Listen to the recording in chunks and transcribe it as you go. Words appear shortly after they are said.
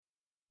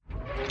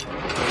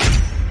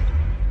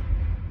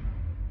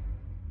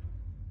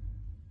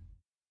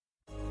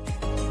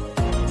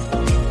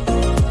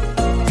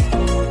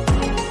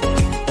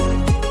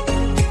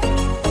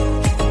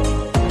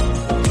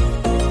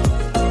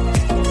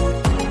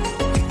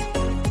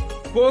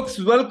Folks,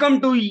 welcome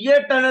to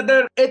yet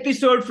another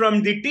episode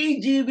from the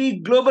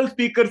TGV Global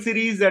Speaker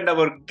Series, and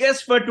our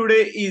guest for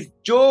today is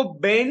Joe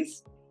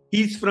Bains.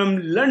 He's from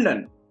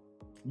London.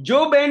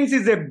 Joe Bains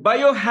is a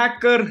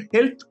biohacker,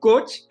 health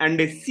coach, and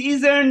a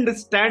seasoned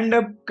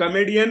stand-up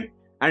comedian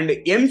and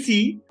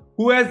MC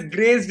who has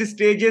graced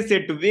stages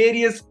at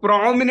various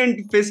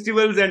prominent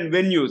festivals and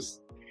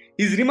venues.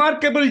 His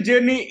remarkable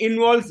journey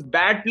involves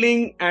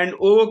battling and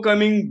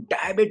overcoming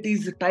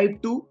diabetes type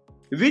 2,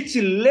 which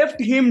left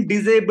him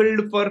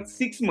disabled for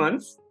 6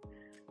 months.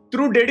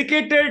 Through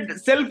dedicated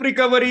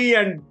self-recovery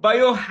and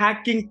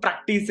biohacking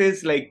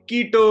practices like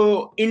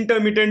keto,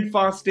 intermittent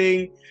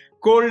fasting,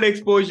 cold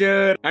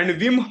exposure, and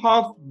Wim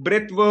Hof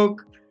breathwork,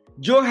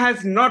 Joe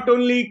has not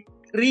only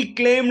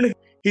reclaimed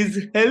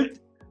his health,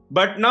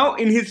 but now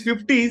in his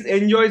 50s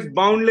enjoys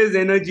boundless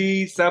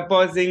energy,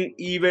 surpassing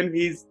even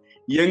his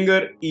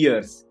younger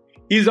years.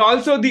 He is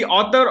also the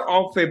author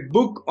of a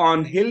book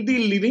on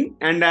healthy living,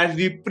 and as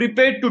we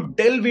prepare to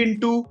delve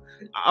into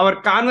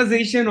our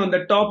conversation on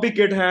the topic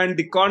at hand,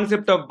 the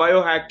concept of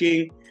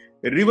biohacking,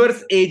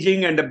 reverse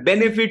aging, and the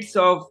benefits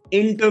of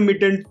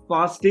intermittent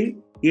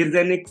fasting, here's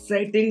an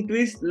exciting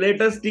twist.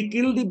 Let us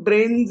tickle the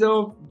brains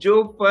of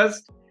Joe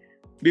first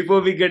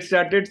before we get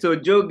started. So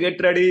Joe, get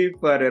ready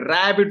for a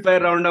rapid fire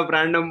round of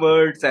random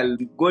words.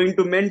 I'm going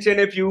to mention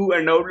a few,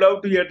 and I would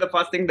love to hear the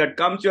first thing that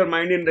comes to your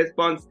mind in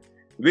response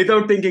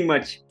without thinking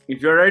much.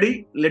 If you're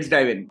ready, let's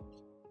dive in.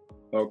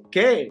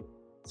 Okay.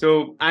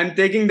 So I'm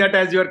taking that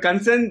as your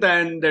consent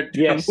and that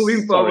yes,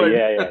 moving forward.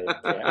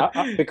 Yeah.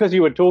 Because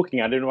you were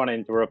talking, I didn't want to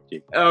interrupt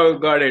you. Oh,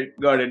 got it.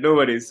 No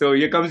worries. So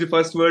here comes the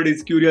first word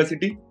is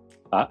curiosity.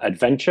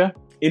 Adventure.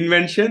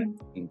 Invention.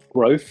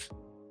 Growth.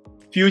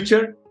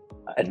 Future.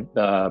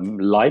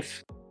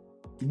 Life.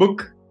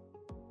 Book.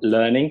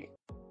 Learning.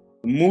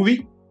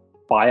 Movie.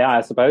 Fire,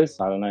 I suppose.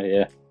 I don't know,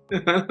 yeah.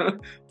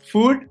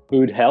 Food.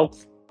 Food,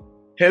 health.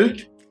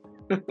 Health.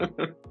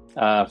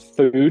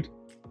 Food.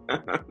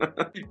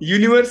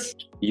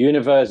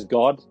 Universe,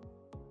 God.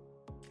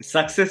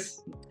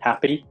 Success,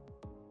 happy.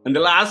 And the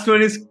last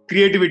one is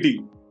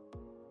creativity.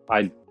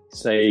 I'd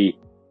say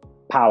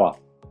power.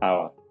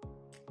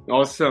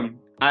 Awesome.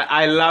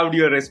 I loved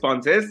your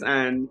responses,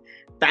 and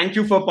thank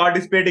you for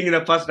participating in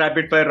the first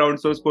rapid fire round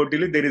so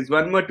sportively. There is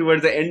one more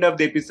towards the end of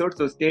the episode,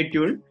 so stay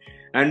tuned.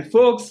 And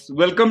folks,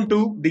 welcome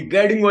to the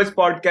Guiding Voice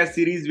podcast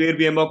series, where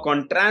we embark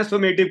on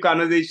transformative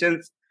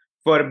conversations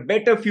for a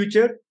better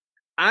future.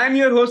 I'm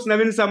your host,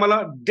 Navin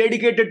Samala,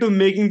 dedicated to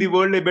making the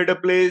world a better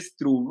place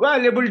through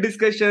valuable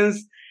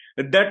discussions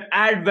that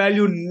add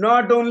value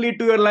not only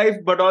to your life,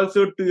 but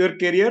also to your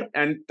career.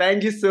 And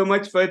thank you so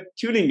much for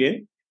tuning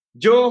in.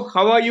 Joe,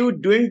 how are you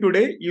doing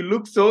today? You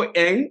look so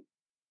young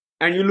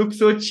and you look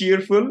so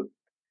cheerful.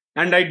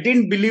 And I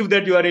didn't believe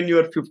that you are in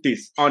your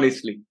 50s,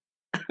 honestly.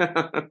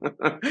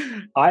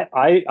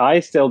 I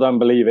still don't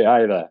believe it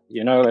either.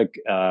 You know, like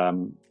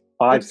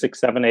 5, 6,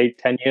 7, 8,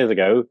 10 years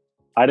ago,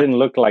 I didn't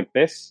look like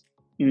this.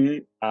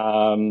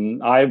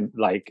 Mm-hmm. I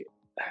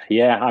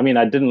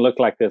didn't look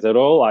like this at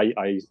all. I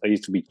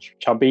used to be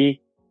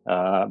chubby,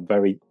 I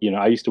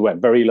used to wear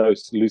very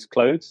loose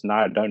clothes.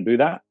 Now I don't do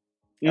that.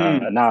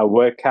 Now I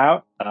work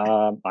out.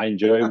 I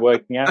enjoy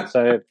working out,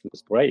 so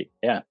it's great.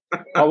 Yeah.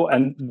 Oh,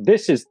 and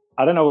this is,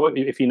 I don't know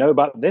if you know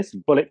about this,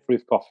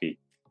 bulletproof coffee.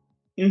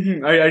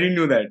 Mm-hmm. I didn't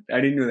know that.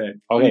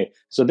 Okay,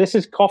 so this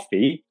is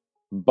coffee,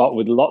 but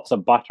with lots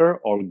of butter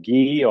or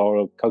ghee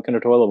or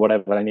coconut oil or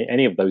whatever,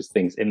 any of those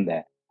things in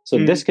there. So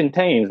this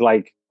contains,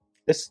 like,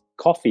 this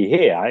coffee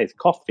here is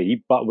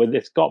coffee, but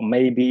it's got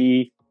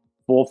maybe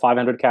 400 or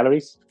 500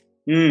 calories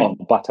of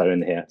butter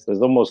in here. So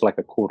there's almost like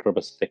a quarter of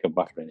a stick of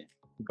butter in it.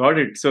 Got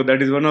it. So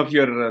that is one of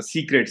your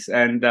secrets.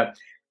 And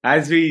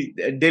as we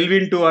delve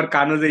into our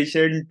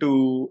conversation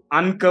to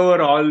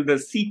uncover all the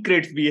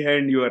secrets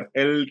behind your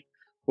health,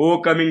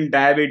 overcoming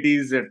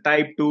diabetes,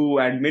 type 2,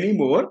 and many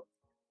more,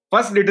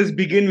 first, let us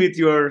begin with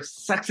your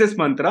success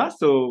mantra.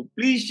 So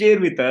please share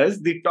with us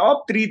the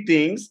top 3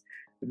 things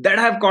that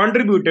have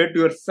contributed to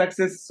your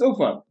success so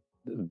far.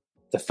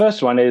 The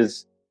first one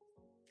is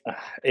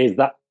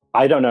that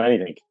I don't know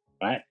anything,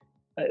 right?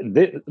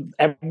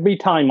 Every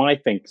time I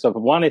think, so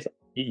one is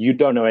you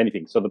don't know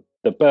anything. So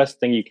the first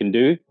thing you can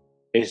do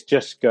is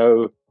just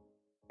go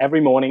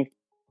every morning,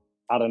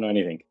 I don't know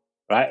anything,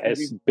 right?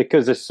 It's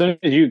because as soon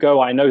as you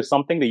go, I know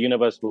something, the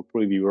universe will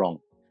prove you wrong.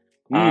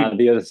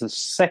 The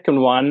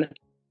second one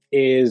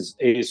is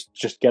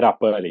just get up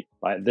early.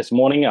 Like this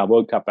morning, I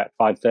woke up at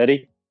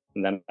 5:30,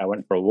 and then I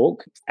went for a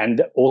walk.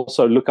 And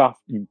also look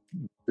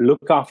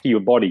after your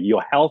body.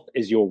 Your health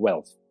is your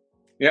wealth.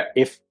 Yeah.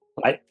 If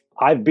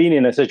I've been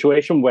in a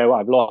situation where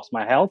I've lost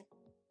my health,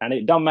 and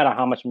it doesn't matter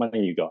how much money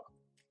you got,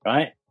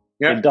 right?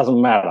 Yeah. It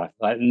doesn't matter.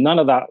 Like none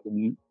of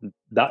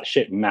that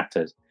shit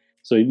matters.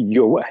 So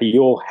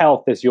your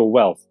health is your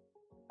wealth.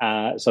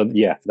 So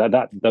yeah,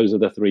 those are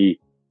the 3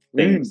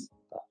 things.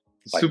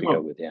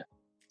 Super. Yeah.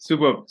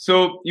 Superb.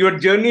 So your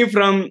journey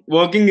from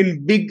working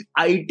in big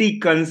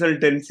IT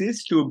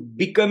consultancies to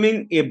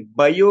becoming a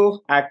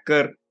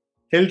biohacker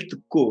health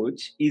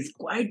coach is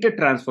quite a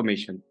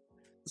transformation.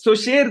 So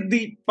share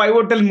the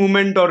pivotal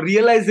moment or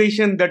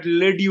realization that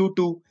led you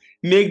to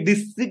make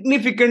this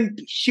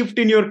significant shift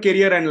in your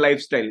career and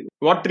lifestyle.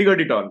 What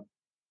triggered it all?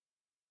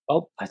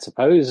 Well, I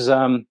suppose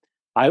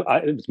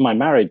it was my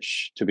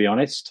marriage. To be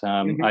honest,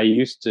 I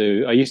used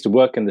to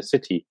work in the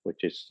city,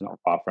 which is not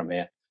far from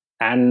here,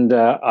 and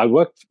I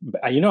worked.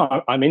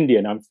 I'm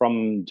Indian. I'm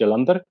from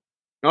Jalandhar.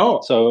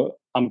 Oh, So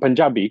I'm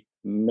Punjabi,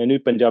 menu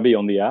Punjabi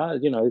on the air,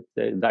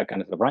 that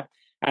kind of stuff, right?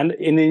 And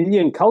in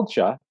Indian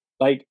culture,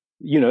 like,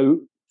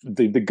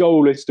 the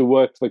goal is to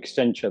work for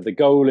Accenture. The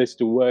goal is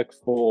to work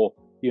for,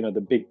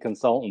 the big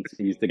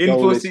consultancies. The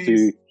goal is Infosys,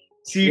 to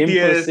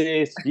CTS.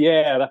 Infosys.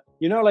 Yeah.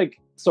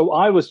 So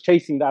I was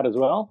chasing that as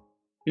well.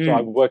 So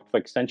I worked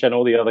for Accenture and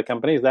all the other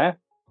companies there.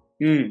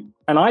 And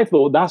I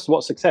thought that's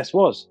what success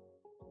was.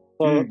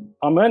 So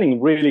I'm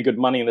earning really good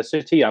money in the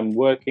city. I'm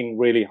working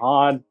really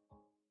hard.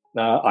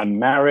 I'm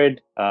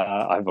married.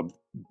 I have a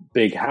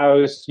big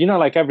house.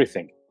 Like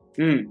everything.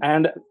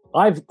 And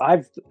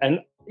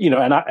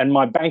and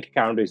my bank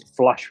account is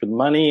flush with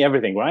money.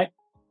 Everything, right?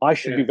 I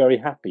should be very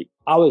happy.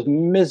 I was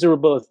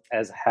miserable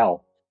as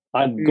hell.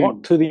 I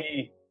got to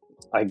the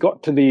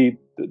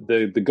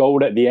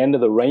gold at the end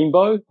of the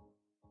rainbow,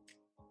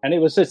 and it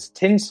was just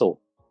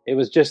tinsel. It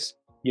was just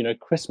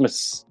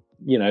Christmas,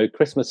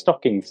 Christmas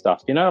stocking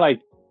stuff.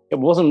 Like it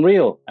wasn't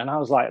real, and I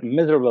was like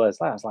miserable as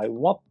that. I was like,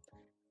 what?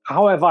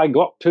 How have I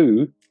got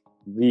to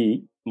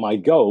my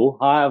goal?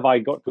 How have I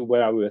got to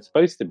where I was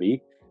supposed to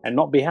be and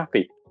not be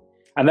happy?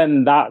 And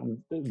then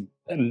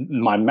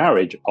my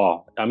marriage.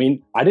 I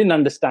didn't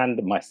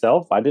understand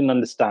myself. I didn't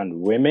understand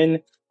women.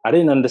 I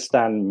didn't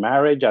understand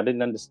marriage. I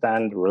didn't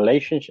understand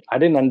relationship. I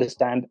didn't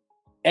understand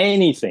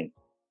anything.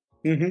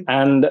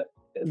 And that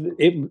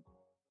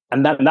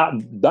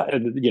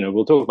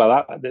we'll talk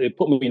about that. It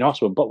put me in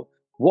hospital. But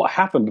what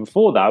happened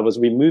before that was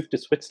we moved to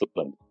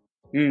Switzerland.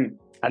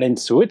 And in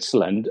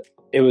Switzerland,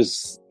 it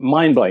was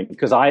mind-blowing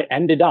because I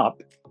ended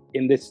up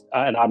in this,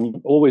 and I'm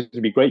always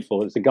to be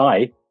grateful. It's a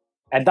guy.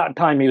 At that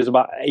time, he was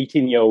about an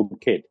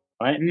 18-year-old kid,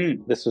 right?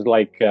 This was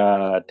like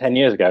 10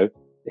 years ago.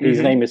 His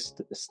name is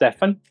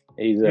Stefan.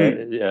 He's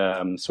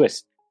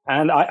Swiss.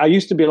 And I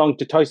used to belong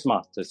to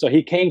Toastmasters. So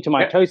he came to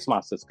my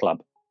Toastmasters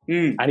club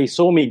and he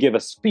saw me give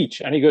a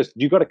speech and he goes,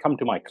 you got to come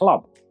to my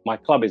club. My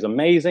club is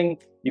amazing.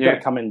 You got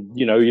to come and,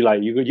 you're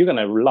going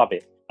to love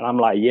it. And I'm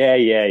like,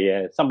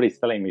 yeah. Somebody's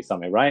telling me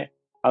something, right?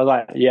 I was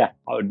like, yeah,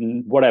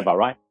 whatever,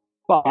 right?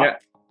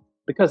 But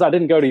because I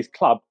didn't go to his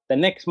club, the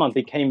next month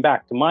he came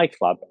back to my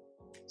club,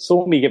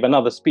 saw me give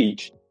another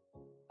speech,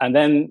 and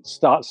then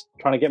starts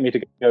trying to get me to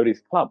go to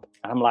his club.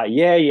 And I'm like,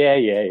 yeah,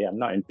 I'm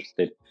not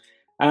interested.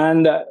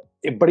 And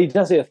but he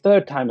does it a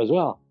third time as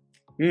well.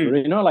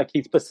 Like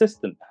he's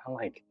persistent. I'm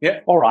like,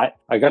 all right,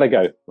 I gotta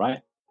go, right?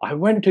 I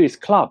went to his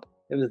club.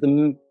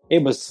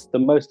 It was the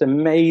most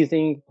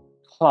amazing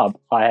club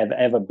I have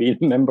ever been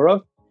a member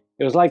of.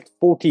 It was like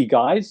 40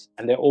 guys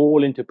and they're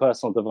all into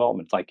personal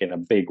development, like in a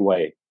big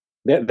way.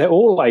 They're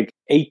all like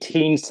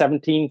 18,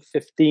 17,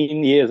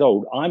 15 years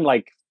old. I'm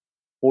like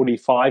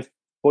 45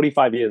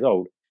 years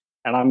old.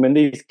 And I'm in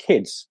these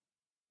kids,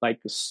 like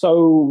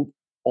so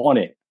on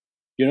it,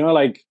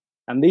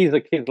 and these are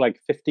kids like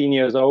 15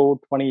 years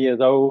old, 20 years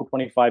old,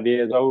 25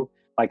 years old.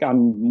 Like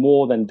I'm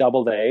more than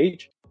double their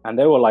age. And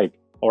they were like,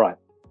 all right,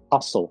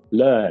 hustle,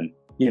 learn,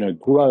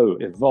 grow,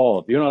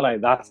 evolve,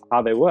 like that's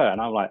how they were.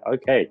 And I'm like,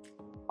 okay,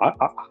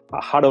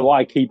 how do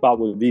I keep up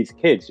with these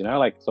kids?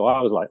 So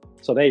I was like,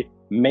 so they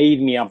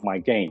made me up my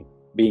game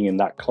being in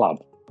that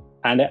club.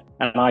 And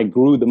I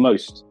grew the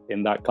most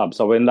in that club.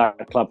 So in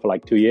that club for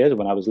like 2 years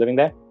when I was living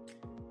there.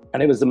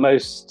 And it was the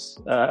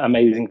most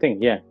amazing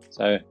thing. Yeah.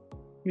 So.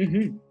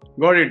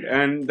 Got it.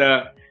 And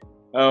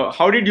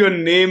how did your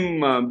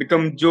name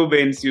become Joe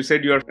Bains? You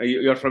said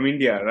you're from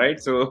India,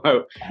 right? So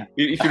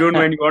if you don't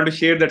mind, you want to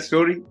share that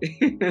story?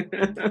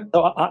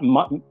 So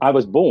I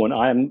was born,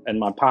 and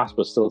my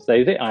passport still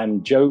says it,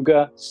 I'm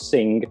Joga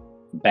Singh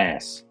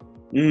Bains.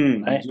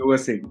 Right? Joga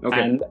Singh.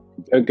 Okay. And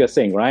Joga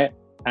Singh, right?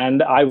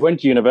 And I went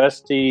to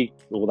university,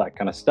 all that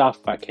kind of stuff.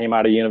 I came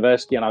out of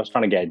university and I was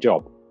trying to get a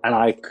job. And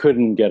I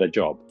couldn't get a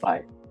job.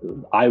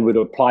 I would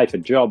apply for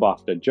job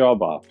after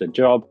job after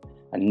job,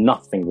 and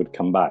nothing would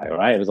come back,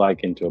 right? It was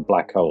like into a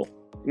black hole.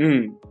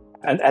 And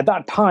at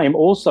that time,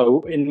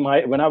 also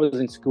when I was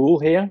in school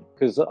here,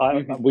 because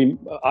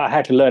I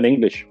had to learn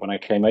English when I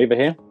came over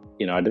here.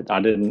 I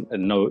didn't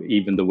know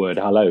even the word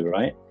hello,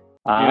 right?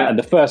 And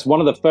one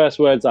of the first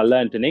words I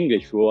learned in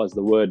English was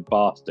the word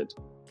bastard,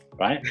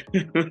 right?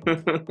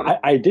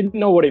 I didn't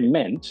know what it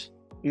meant,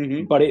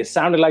 but it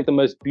sounded like the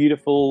most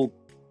beautiful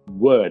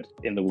word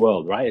in the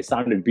world, right? It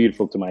sounded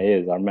beautiful to my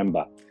ears, I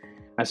remember.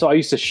 And so I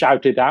used to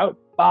shout it out,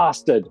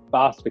 bastard,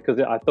 because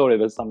I thought it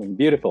was something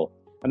beautiful.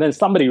 And then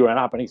somebody ran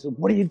up and he said,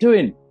 what are you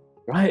doing?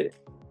 Right?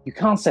 You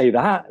can't say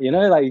that, you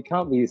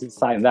can't be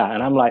saying that.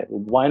 And I'm like,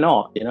 why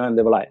not? And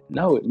they were like,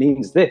 no, it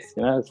means this,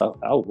 So,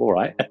 oh, all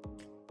right.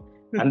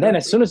 And then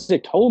as soon as they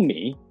told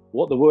me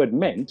what the word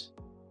meant,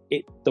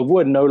 the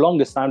word no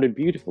longer sounded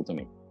beautiful to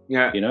me.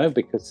 Yeah.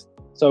 Because,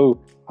 so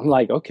I'm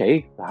like,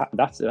 okay,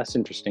 that's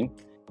interesting.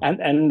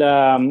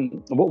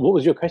 What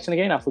was your question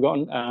again? I've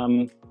forgotten.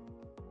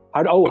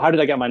 How did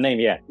I get my name?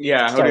 Yeah.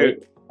 Yeah.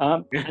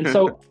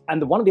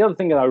 And one of the other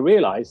things that I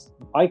realized,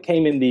 I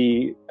came in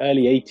the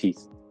early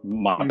 80s.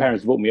 My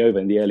parents brought me over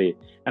in the early,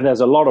 and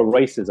there's a lot of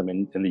racism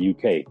in the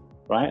UK,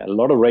 right? A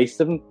lot of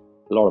racism,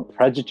 a lot of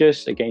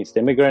prejudice against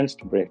immigrants,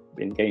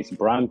 against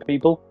brown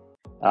people.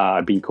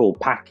 I've been called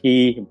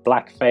Paki,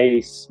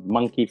 blackface,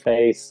 monkey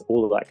face,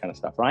 all of that kind of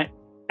stuff, right?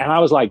 And I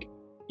was like,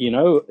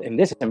 in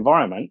this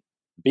environment,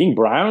 being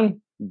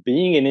brown,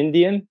 being an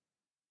Indian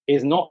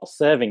is not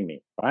serving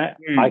me, right?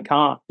 I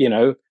can't,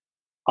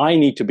 I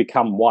need to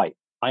become white.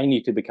 I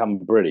need to become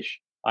British.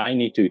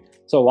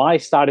 So I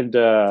started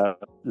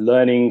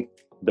learning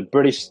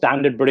the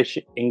standard British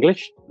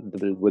English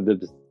with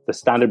the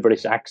standard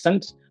British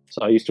accent.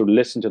 So I used to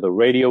listen to the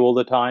radio all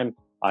the time.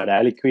 I had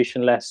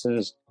elocution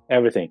lessons,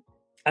 everything.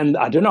 And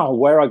I don't know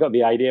where I got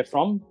the idea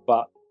from,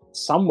 but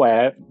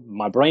somewhere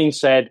my brain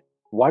said,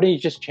 why don't you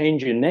just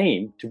change your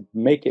name to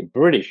make it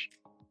British?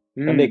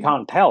 And they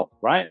can't tell,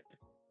 right?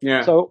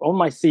 Yeah. So on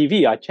my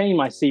CV, I changed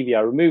my CV.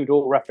 I removed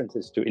all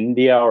references to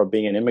India or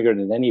being an immigrant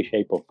in any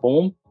shape or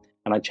form.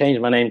 And I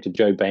changed my name to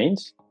Joe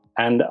Bains.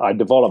 And I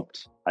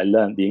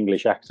learned the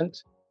English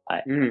accent.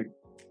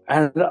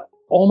 And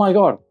oh my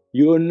God,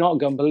 you're not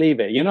going to believe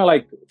it.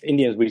 Like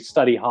Indians, we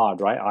study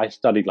hard, right? I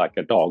studied like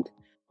a dog.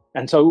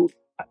 And so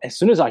as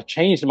soon as I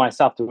changed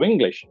myself to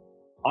English,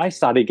 I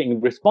started getting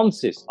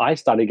responses. I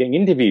started getting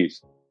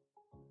interviews,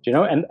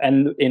 and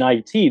in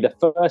IT, the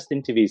first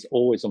interview is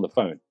always on the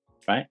phone,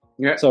 right?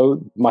 Yeah.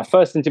 So my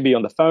first interview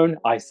on the phone,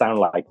 I sound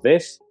like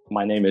this.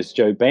 My name is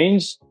Joe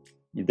Bains.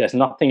 There's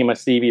nothing in my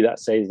CV that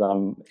says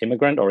I'm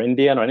immigrant or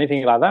Indian or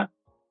anything like that.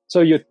 So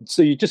you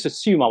just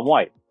assume I'm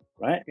white,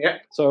 right? Yeah.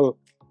 So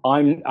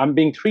I'm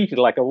being treated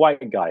like a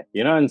white guy,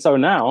 and so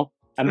now,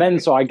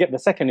 so I get the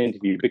second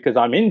interview because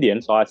I'm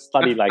Indian, so I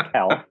study like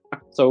hell.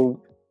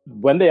 So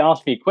when they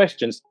ask me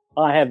questions,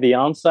 I have the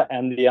answer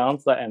and the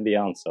answer and the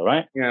answer,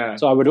 right? Yeah.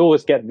 So I would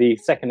always get the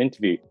second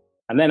interview.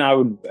 And then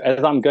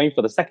as I'm going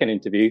for the second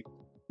interview,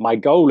 my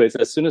goal is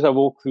as soon as I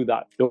walk through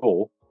that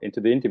door into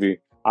the interview,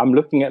 I'm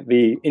looking at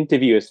the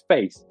interviewer's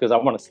face because I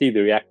want to see the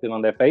reaction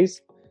on their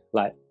face.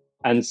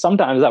 And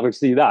sometimes I would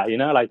see that,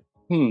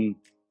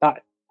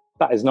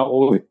 that is not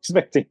what we're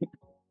expecting.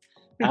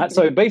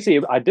 So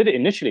basically, I did it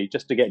initially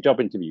just to get job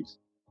interviews.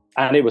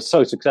 And it was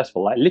so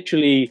successful. Like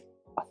literally,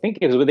 I think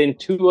it was within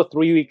 2 or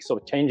 3 weeks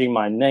of changing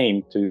my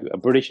name to a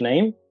British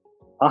name,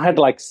 I had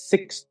like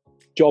 6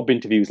 job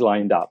interviews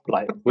lined up,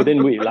 like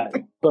within week,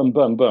 like boom,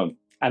 boom, boom.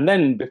 And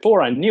then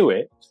before I knew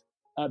it,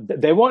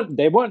 they weren't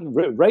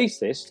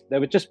racist. They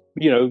were just,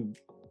 they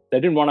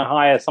didn't want to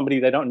hire somebody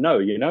they don't know,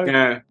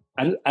 Yeah.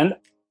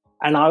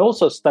 And I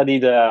also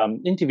studied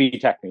interview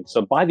techniques.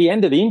 So by the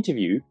end of the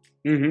interview,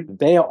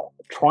 they are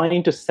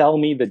trying to sell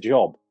me the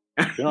job.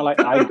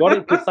 I got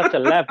it to such a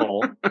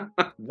level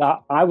that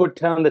I would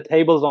turn the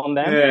tables on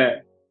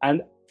them,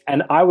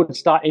 and I would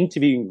start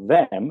interviewing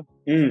them,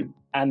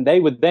 and they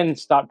would then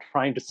start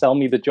trying to sell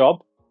me the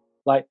job.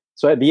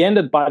 So by the end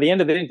of the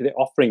interview, they're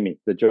offering me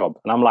the job,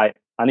 and I'm like,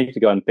 I need to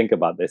go and think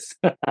about this.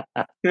 So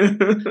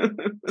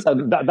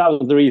that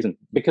was the reason,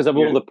 because of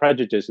all the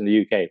prejudice in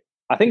the UK.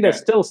 I think there's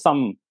still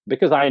some,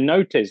 because I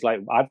noticed,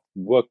 I've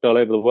worked all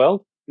over the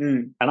world,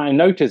 and I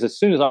noticed as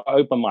soon as I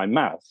open my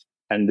mouth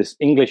and this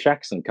English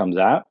accent comes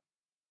out,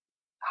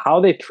 how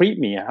they treat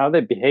me, how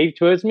they behave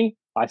towards me,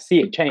 I see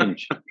it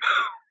change.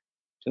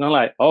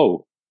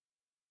 Oh,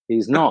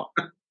 he's not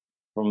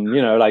from,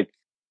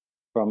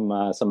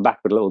 from some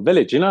backward little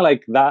village,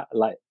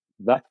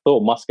 that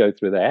thought must go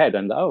through their head.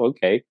 And, oh,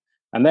 okay.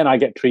 And then I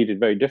get treated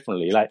very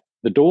differently. Like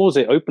the doors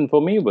it opened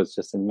for me was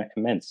just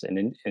immense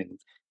in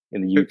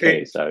the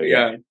UK. So,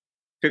 yeah.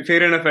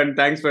 Fair enough. And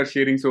thanks for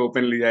sharing so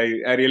openly.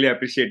 I really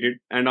appreciate it.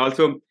 And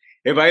also,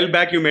 a while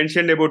back, you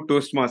mentioned about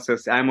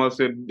Toastmasters. I'm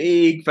also a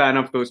big fan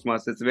of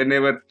Toastmasters.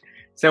 Whenever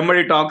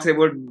somebody talks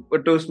about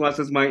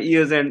Toastmasters, my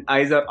ears and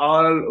eyes are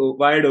all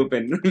wide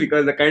open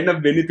because the kind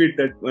of benefit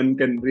that one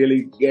can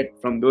really get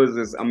from those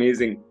is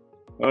amazing.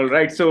 All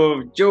right.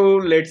 So, Joe,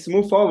 let's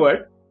move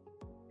forward.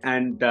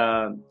 And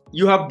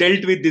you have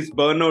dealt with this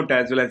burnout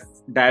as well as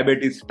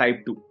diabetes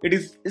type 2. It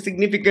is a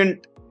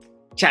significant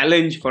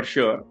challenge for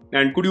sure.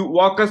 And could you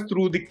walk us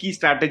through the key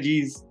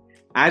strategies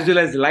as well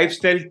as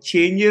lifestyle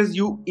changes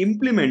you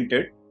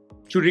implemented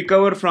to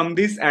recover from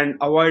this and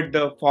avoid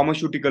the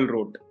pharmaceutical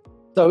road?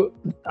 So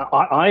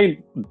I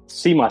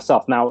see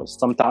myself now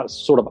sometimes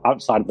sort of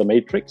outside of the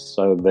matrix.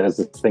 So there's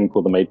this thing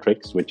called the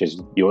matrix, which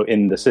is you're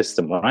in the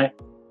system, right?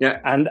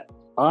 Yeah. And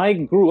I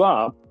grew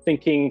up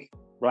thinking,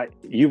 right,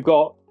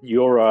 you're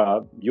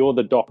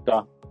the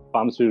doctor,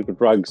 pharmaceutical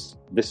drugs.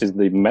 This is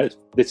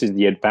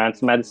the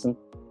advanced medicine.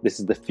 This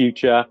is the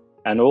future,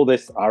 and all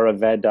this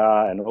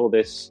Ayurveda and all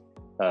this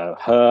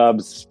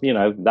herbs.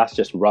 That's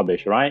just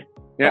rubbish, right?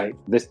 Yeah. Like,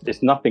 this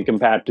is nothing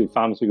compared to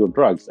pharmaceutical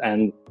drugs.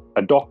 And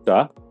a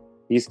doctor,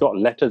 he's got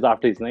letters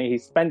after his name. He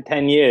spent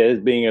 10 years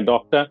being a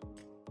doctor.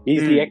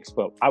 He's the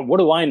expert. What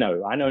do I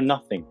know? I know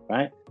nothing,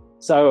 right?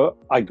 So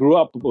I grew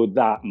up with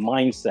that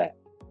mindset.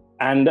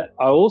 And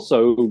I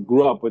also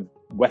grew up with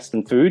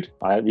Western food.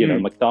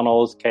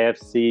 McDonald's,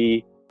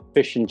 KFC,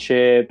 fish and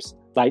chips.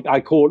 Like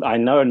I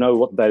know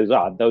what those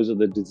are. Those are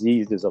the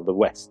diseases of the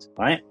West,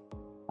 right?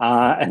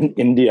 And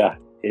India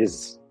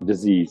is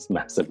diseased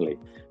massively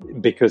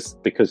because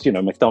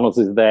McDonald's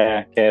is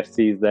there,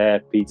 KFC is there,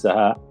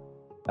 Pizza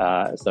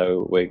Hut.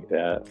 So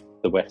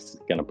the West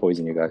is going to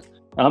poison you guys.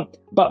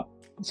 But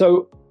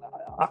so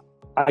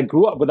I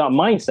grew up with that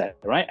mindset,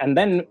 right? And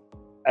then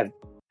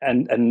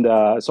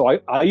so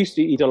I used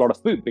to eat a lot of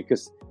food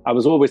because I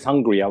was always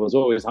hungry. I was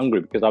always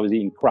hungry because I was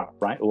eating crap,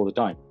 right, all the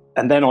time.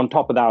 And then on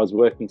top of that, I was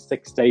working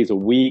 6 days a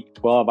week,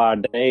 12-hour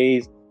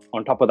days.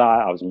 On top of that,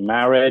 I was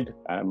married.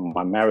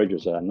 My marriage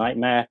was a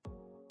nightmare.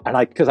 And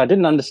because I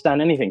didn't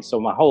understand anything. So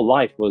my whole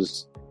life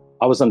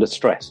I was under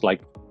stress,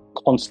 like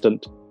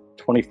constant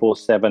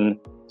 24/7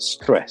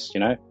 stress,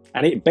 And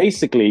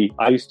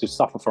I used to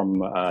suffer from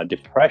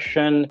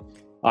depression.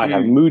 I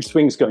have mood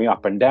swings going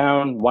up and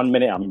down. 1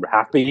 minute I'm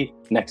happy.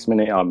 Next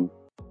minute I'm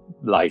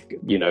like,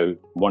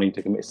 wanting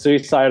to commit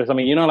suicide or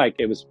something,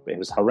 it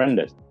was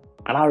horrendous.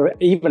 And I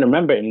even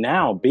remember it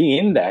now, being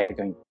in there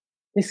going,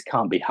 this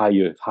can't be how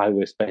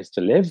we're supposed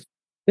to live.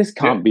 This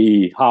can't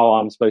be how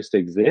I'm supposed to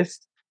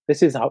exist.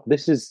 This is hell.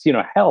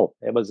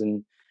 It was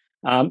and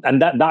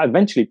that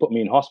eventually put me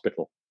in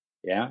hospital.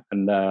 Yeah.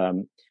 And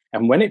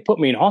when it put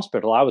me in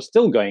hospital, I was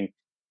still going,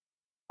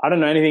 I don't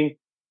know anything.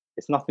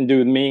 It's nothing to do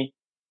with me.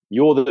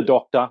 You're the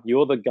doctor.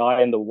 You're the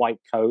guy in the white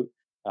coat.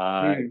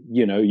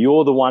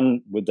 You're the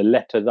one with the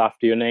letters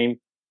after your name.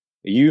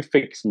 You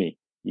fix me.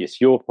 It's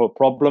your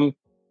problem.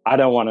 I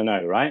don't want to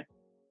know, right?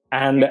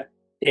 And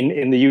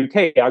in the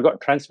UK, I got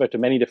transferred to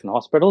many different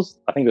hospitals.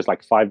 I think it was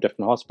like 5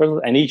 different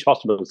hospitals, and each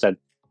hospital said,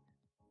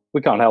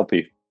 "We can't help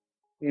you.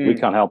 We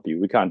can't help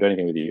you. We can't do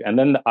anything with you." And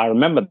then I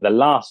remember the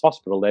last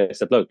hospital, they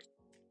said, "Look,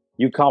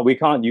 you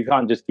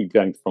can't just keep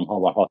going from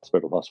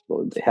hospital to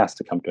hospital. It has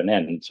to come to an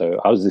end." So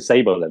I was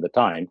disabled at the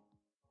time.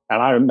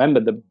 And I remember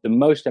the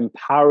most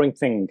empowering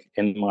thing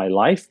in my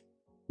life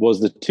was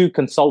the 2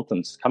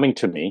 consultants coming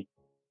to me,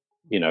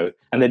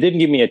 and they didn't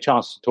give me a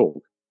chance to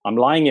talk. I'm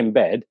lying in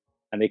bed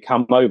and they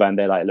come over and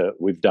they're like, "Look,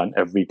 we've done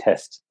every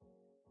test.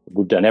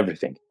 We've done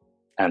everything.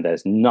 And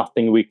there's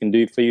nothing we can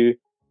do for you.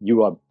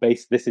 You are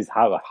this is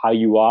how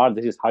you are.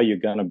 This is how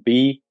you're going to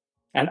be."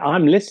 And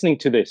I'm listening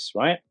to this,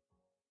 right?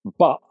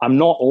 But I'm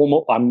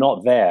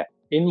not there.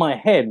 In my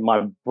head,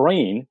 my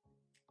brain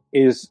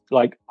is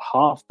like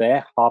half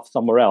there, half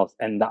somewhere else.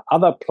 And the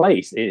other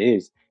place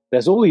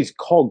there's all these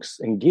cogs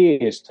and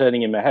gears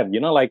turning in my head,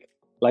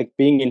 like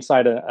being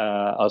inside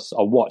a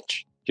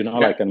watch,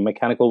 like a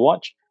mechanical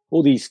watch.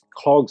 All these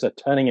cogs are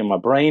turning in my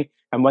brain.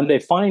 And when they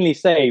finally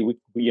say,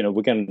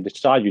 we're going to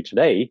discharge you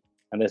today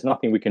and there's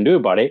nothing we can do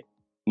about it,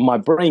 my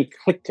brain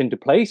clicked into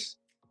place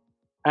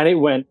and it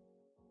went,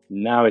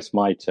 now it's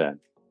my turn.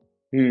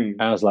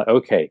 And I was like,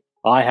 okay,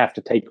 I have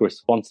to take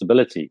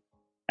responsibility.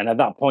 And at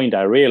that point,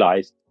 I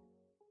realized,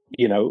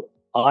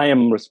 I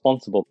am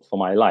responsible for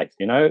my life,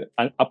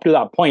 And up to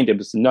that point, it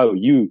was, no,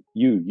 you.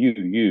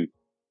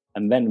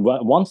 And then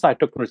once I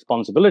took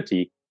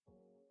responsibility,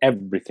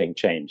 everything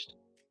changed.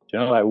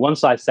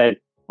 Once I said,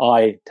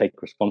 I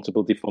take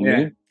responsibility for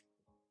me,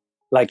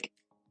 like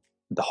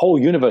the whole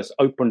universe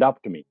opened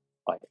up to me.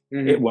 Like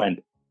it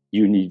went,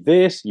 you need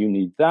this, you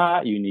need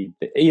that, you need,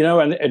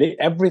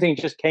 everything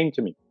just came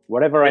to me.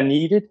 Whatever I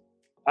needed,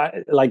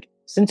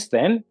 since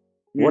then,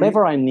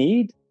 whatever I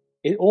need,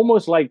 it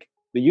almost like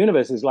the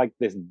universe is like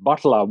this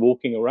butler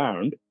walking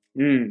around.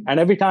 And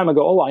every time I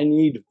go, oh, I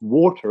need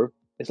water,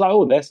 it's like,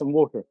 oh, there's some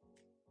water.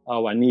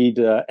 Oh, I need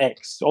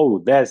X. Oh,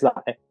 there's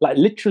that. Like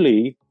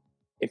literally,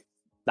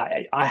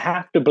 I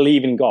have to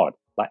believe in God.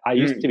 Like I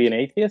used to be an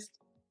atheist.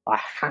 I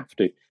have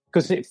to,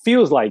 because it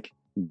feels like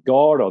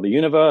God or the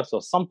universe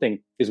or something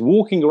is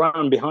walking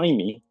around behind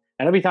me.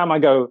 And every time I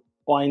go,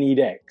 oh, I need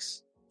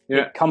X,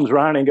 it comes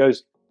around and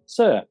goes,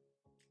 sir,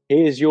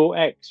 here's your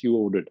X you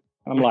ordered.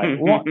 And I'm like,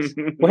 what?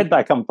 Where'd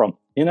that come from?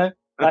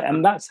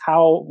 And that's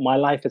how my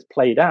life has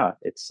played out.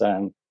 It's,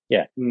 so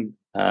yeah.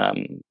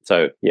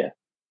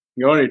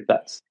 Got it.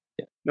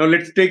 Now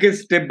let's take a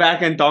step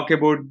back and talk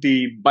about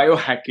the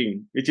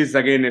biohacking, which is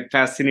again a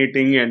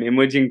fascinating and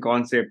emerging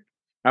concept.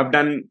 I've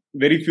done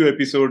very few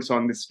episodes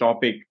on this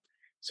topic.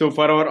 So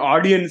for our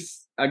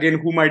audience, again,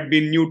 who might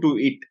be new to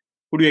it,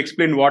 could you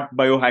explain what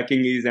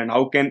biohacking is and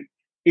how can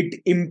it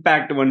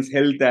impact one's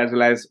health as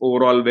well as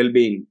overall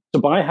well-being?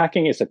 So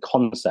biohacking is a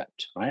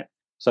concept, right?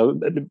 So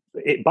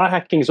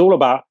biohacking is all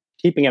about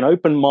keeping an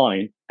open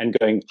mind and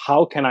going,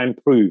 how can I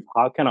improve?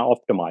 How can I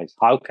optimize?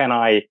 How can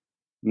I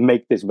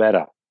make this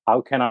better? How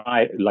can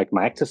I, like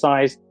my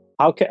exercise?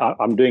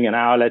 I'm doing an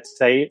hour, let's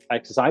say,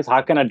 exercise.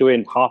 How can I do it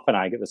in half an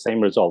hour, get the same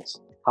results?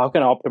 How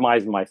can I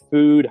optimize my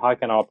food? How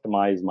can I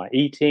optimize my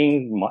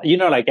eating?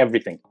 Like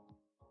everything.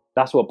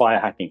 That's what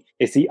biohacking is.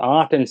 It's the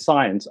art and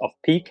science of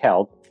peak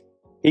health,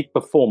 peak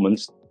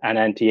performance, and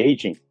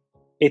anti-aging.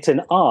 It's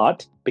an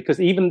art because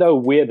even though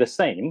we're the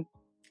same,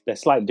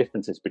 there's slight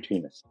differences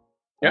between us.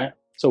 Right?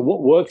 So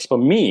what works for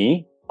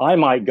me, I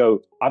might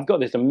go, I've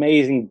got this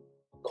amazing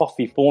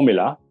coffee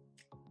formula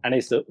and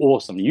it's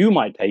awesome. You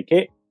might take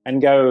it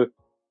and go,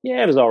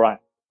 yeah, it was all right.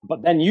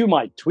 But then you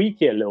might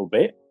tweak it a little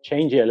bit,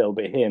 change it a little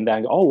bit here and there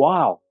and go, oh,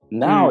 wow,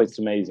 now it's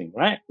amazing,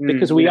 right?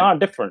 Because we are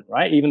different,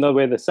 right? Even though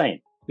we're the same.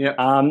 Yeah.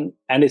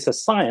 And it's a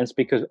science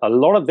because a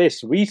lot of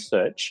this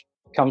research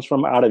comes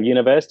from out of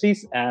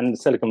universities and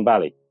Silicon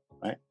Valley,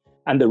 right?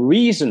 And the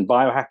reason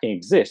biohacking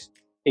exists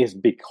is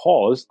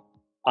because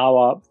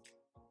our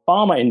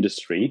pharma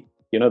industry,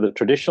 you know, the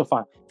traditional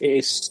pharma, it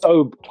is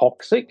so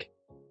toxic.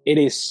 It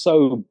is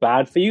so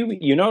bad for you.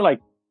 You know, like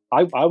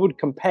I would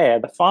compare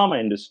the pharma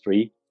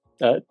industry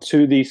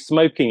to the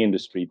smoking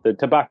industry, the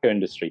tobacco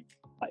industry.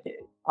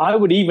 I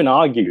would even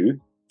argue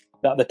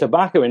that the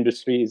tobacco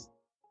industry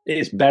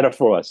is better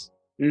for us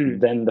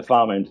than the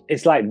pharma industry.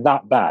 It's like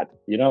that bad,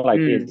 you know, like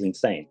it's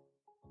insane.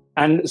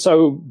 And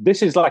so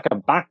this is like a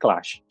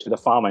backlash to the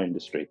pharma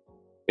industry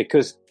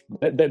because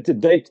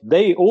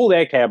they all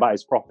they care about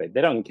is profit.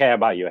 They don't care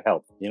about your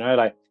health. You know,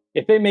 like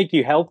if they make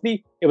you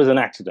healthy, it was an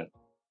accident.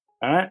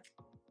 All right.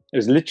 It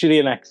was literally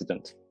an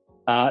accident.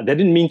 They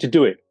didn't mean to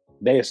do it.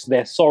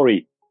 They're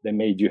sorry they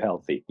made you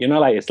healthy. You know,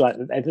 like it's like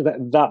at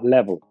that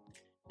level.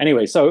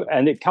 Anyway, so,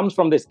 and it comes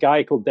from this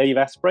guy called Dave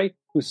Asprey,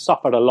 who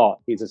suffered a lot.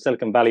 He's a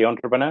Silicon Valley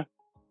entrepreneur.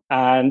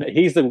 And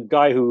he's the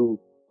guy who,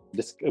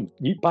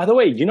 by the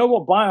way, you know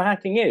what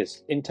biohacking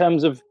is in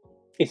terms of,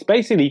 it's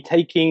basically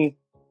taking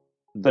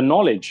the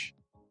knowledge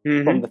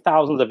from the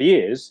thousands of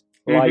years,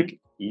 like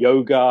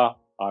yoga,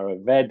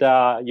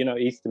 Ayurveda, you know,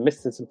 Eastern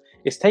mysticism.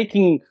 It's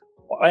taking,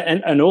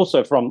 and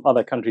also from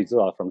other countries as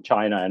well, from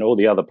China and all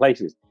the other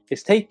places.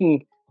 It's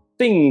taking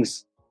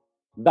things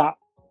that,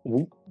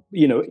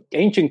 you know,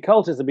 ancient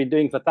cultures have been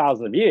doing for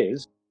thousands of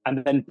years,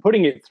 and then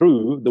putting it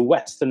through the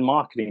Western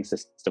marketing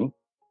system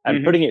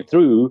and putting it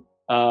through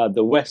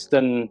the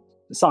Western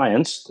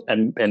science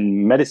and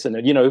medicine,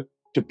 you know,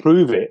 to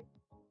prove it,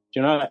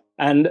 you know,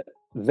 and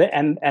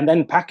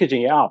then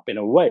packaging it up in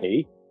a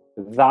way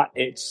that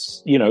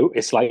it's, you know,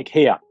 it's like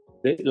here,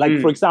 like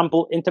for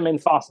example,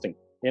 intermittent fasting.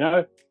 You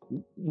know,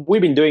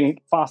 we've been doing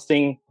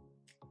fasting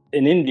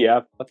in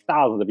India for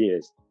thousands of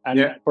years,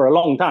 and for a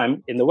long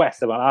time in the West,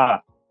 they went,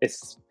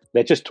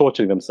 they're just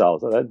torturing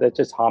themselves. They're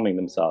just harming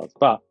themselves.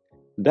 But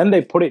then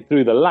they put it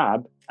through the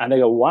lab and they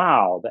go,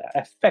 wow, the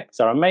effects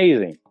are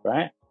amazing,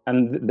 right?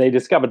 And they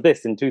discovered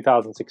this in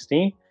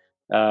 2016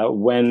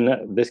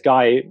 when this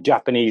guy,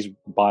 Japanese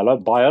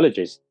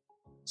biologist,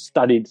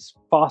 studied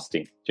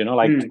fasting, you know,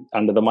 like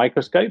under the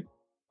microscope.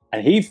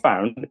 And he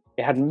found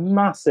it had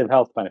massive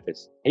health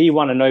benefits. He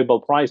won a Nobel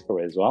Prize for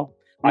it as well.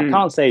 I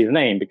can't say his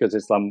name because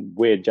it's some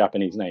weird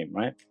Japanese name,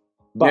 right?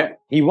 But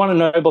he won a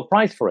Nobel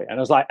Prize for it. And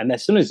I was like, and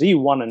as soon as he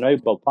won a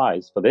Nobel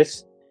Prize for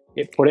this,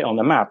 it put it on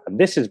the map. And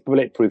this is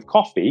Bulletproof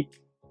Coffee,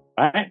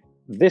 right?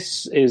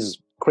 This is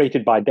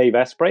created by Dave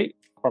Asprey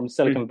from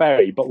Silicon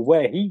Valley. But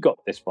where he got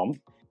this from,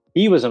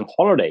 he was on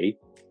holiday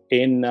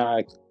in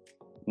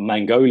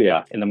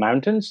Mongolia in the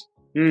mountains.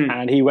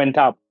 And he went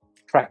up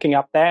trekking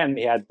up there, and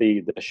he had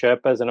the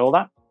Sherpas and all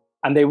that.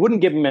 And they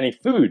wouldn't give him any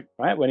food,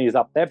 right, when he was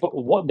up there. But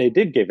what they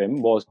did give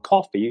him was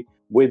coffee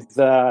with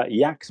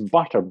yak's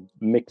butter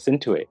mixed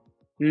into it.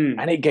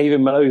 And it gave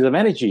him loads of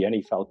energy, and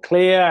he felt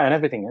clear and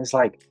everything. And it's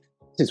like,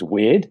 this is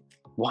weird.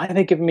 Why are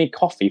they giving me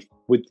coffee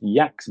with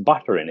yak's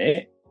butter in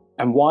it?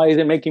 And why is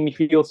it making me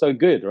feel so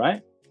good,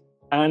 right?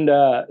 And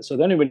so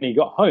then when he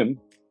got home,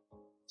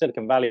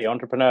 Silicon Valley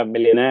entrepreneur,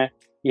 millionaire,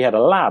 he had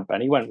a lab,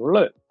 and he went,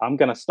 look, I'm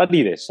going to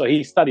study this. So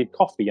he studied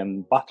coffee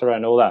and butter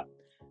and all that.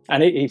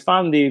 And he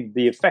found the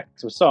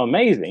effects were so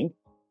amazing.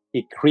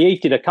 He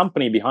created a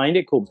company behind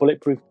it called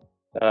Bulletproof,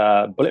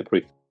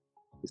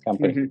 his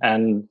company.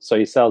 And so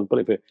he sells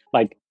Bulletproof.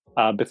 Like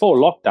before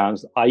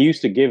lockdowns, I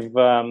used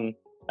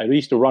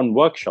to run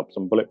workshops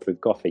on Bulletproof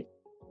coffee.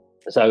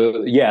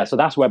 So yeah, so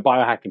that's where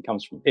biohacking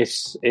comes from.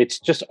 It's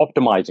just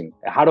optimizing.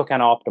 How can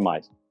I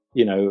optimize?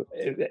 You know,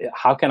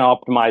 how can I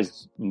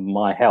optimize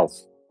my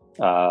health?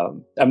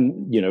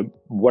 You know,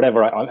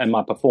 whatever, and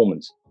my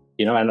performance,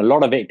 you know, and a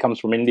lot of it comes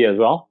from India as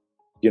well,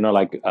 you know,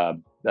 like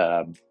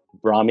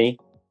Brahmi,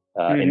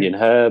 Indian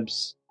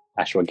herbs,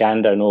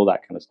 ashwagandha and all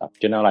that kind of stuff,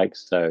 you know, like,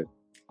 so,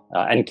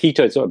 and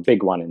keto is sort of a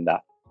big one in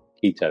that,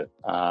 keto,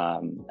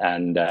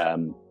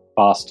 and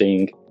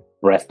fasting,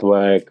 breath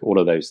work, all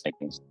of those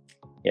things.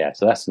 Yeah,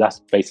 so that's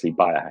basically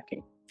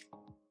biohacking.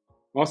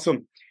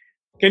 Awesome.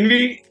 Can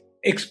we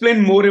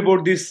explain more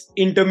about this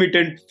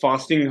intermittent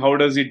fasting? How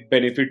does it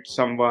benefit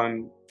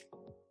someone?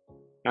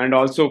 And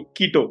also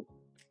keto.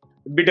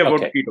 A bit about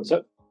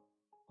keto.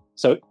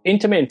 So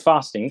intermittent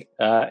fasting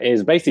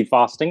is basically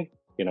fasting,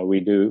 you know, we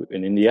do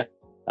in India,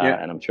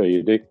 and I'm sure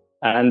you do.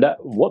 And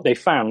what they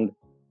found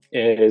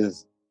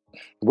is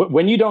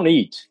when you don't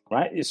eat,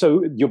 right?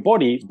 So your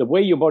body, the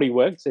way your body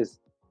works is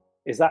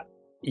that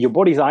your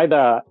body's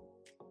either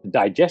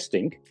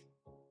digesting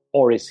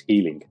or is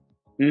healing.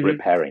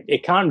 Repairing.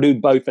 It can't do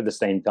both at the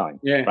same time,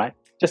 right?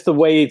 Just the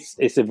way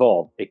it's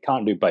evolved, it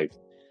can't do both.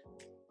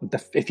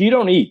 If you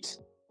don't eat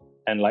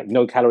and like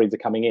no calories are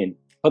coming in,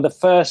 for the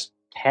first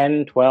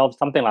 10, 12,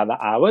 something like that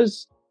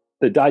hours,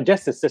 the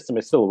digestive system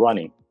is still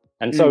running.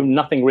 And so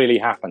nothing really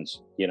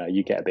happens. You know,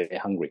 you get a bit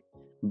hungry.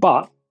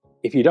 But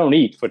if you don't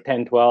eat for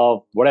 10,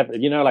 12, whatever,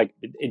 like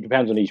it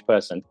depends on each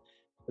person,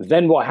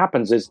 then what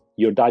happens is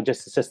your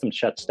digestive system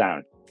shuts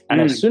down.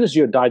 And as soon as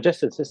your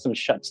digestive system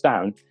shuts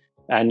down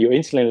and your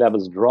insulin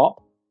levels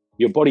drop,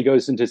 your body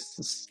goes into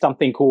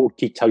something called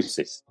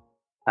ketosis.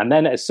 And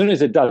then as soon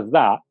as it does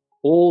that,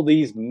 all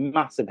these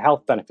massive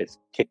health benefits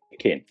kick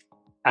in.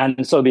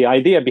 And so the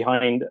idea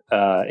behind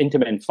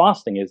intermittent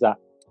fasting is that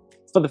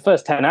for the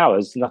first 10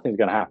 hours, nothing's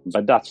going to happen,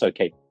 but that's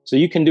okay. So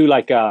you can do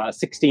like a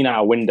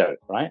 16-hour window,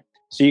 right?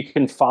 So you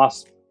can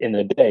fast in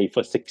a day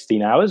for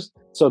 16 hours.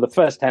 So the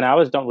first 10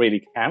 hours don't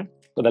really count.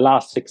 For the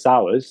last 6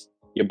 hours,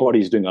 your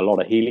body's doing a lot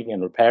of healing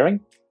and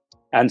repairing.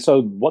 And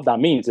so what that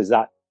means is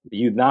that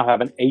you now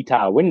have an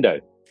 8-hour window.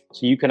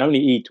 So you can only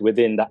eat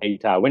within that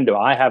 8-hour window.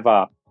 I have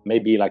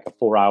maybe like a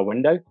 4-hour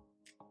window.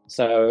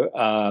 So,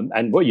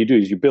 and what you do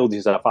is you build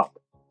yourself up.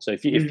 So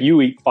if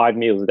you eat 5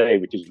 meals a day,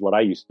 which is what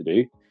I used to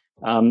do,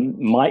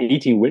 my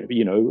eating,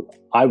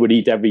 I would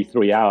eat every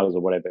 3 hours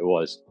or whatever it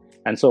was.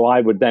 And so I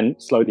would then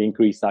slowly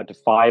increase that to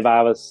 5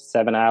 hours,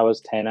 7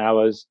 hours, 10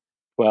 hours,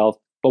 12.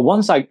 But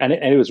once and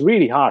it was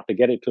really hard to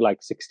get it to like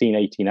 16,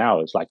 18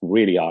 hours, like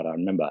really hard. I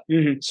remember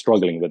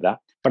struggling with that.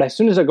 But as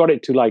soon as I got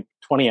it to like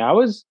 20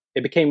 hours,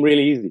 it became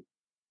really easy.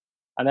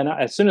 And then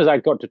as soon as I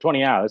got to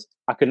 20 hours,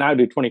 I could now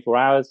do 24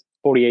 hours,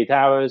 48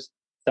 hours,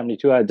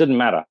 72 hours. It didn't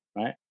matter,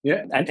 right?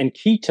 Yeah. And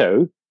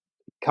keto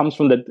comes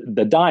from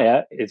the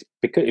diet is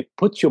because it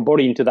puts your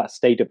body into that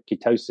state of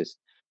ketosis.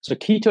 So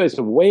keto is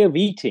a way of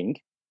eating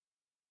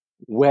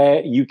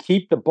where you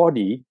keep the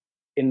body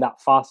in that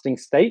fasting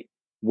state,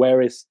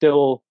 where it's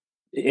still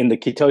in the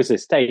ketosis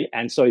state.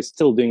 And so it's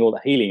still doing all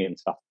the healing and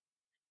stuff.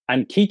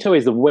 And keto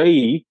is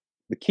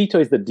keto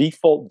is the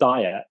default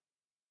diet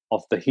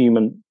of the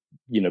human,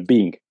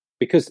 being,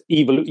 because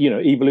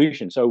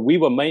evolution. So we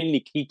were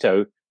mainly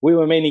keto,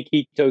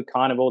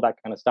 carnivore, that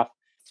kind of stuff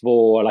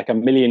for like for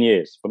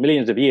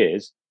millions of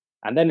years.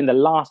 And then in the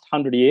last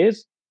 100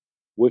 years,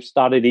 we've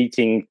started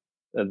eating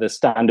the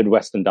standard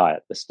Western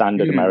diet, the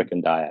standard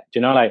American diet.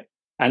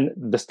 And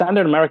the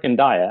standard American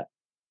diet,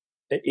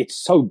 it's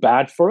so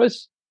bad for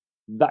us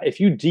that if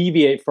you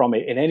deviate from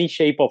it in any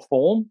shape or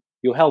form,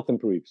 your health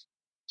improves.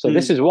 So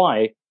this is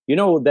why,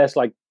 there's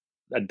like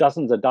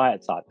dozens of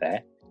diets out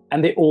there,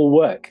 and they all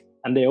work.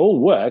 And they all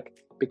work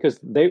because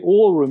they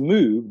all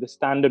remove the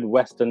standard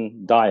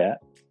Western diet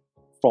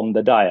from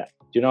the diet.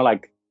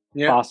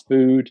 Fast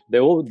food, they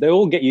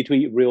all get you to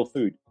eat real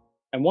food.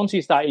 And once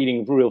you start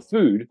eating real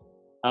food,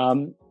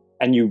 and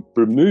you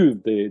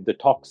remove the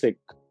toxic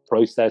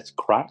processed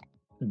crap,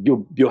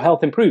 your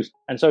health improves.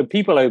 And so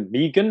people are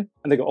vegan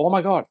and they go, oh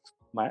my God,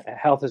 my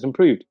health has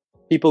improved.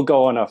 People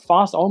go on a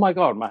fast, oh my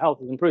God, my health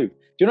has improved.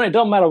 It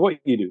don't matter what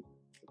you do.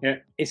 Yeah.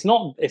 It's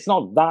not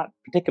that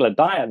particular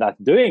diet that's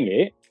doing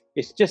it.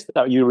 It's just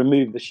that you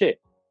remove the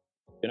shit,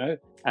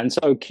 And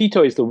so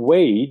keto is the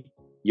way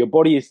your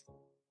body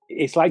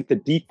it's like the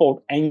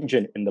default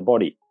engine in the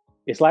body.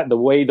 It's like the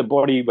way the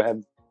body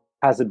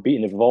has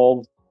been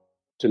evolved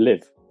to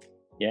live.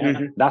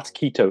 Yeah, that's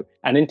keto.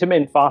 And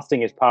intermittent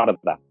fasting is part of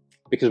that.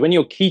 Because when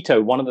you're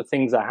keto, one of the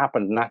things that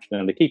happens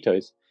naturally under keto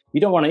is you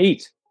don't want to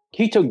eat.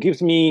 Keto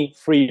gives me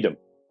freedom.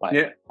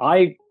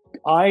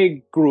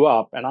 I grew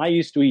up and I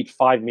used to eat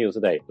 5 meals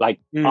a day. Like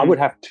I would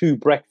have 2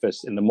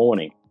 breakfasts in the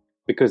morning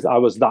because I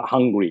was that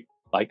hungry.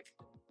 Like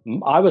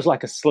I was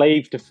like a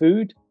slave to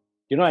food.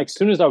 As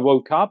soon as I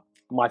woke up,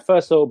 my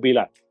first thought would be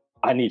like,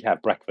 I need to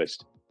have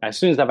breakfast. As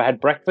soon as I've had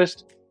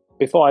breakfast,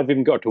 before I've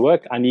even got to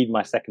work, I need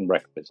my second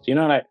breakfast.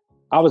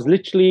 I was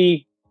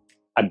literally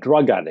a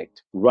drug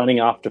addict running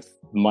after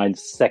my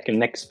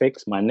next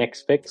fix. And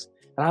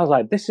I was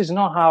like, this is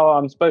not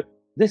how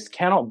this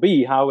cannot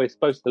be how we're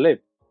supposed to live.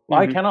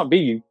 I cannot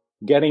be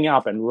getting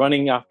up and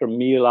running after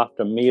meal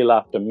after meal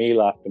after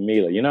meal after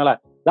meal.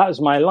 That was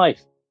my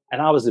life.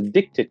 And I was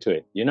addicted to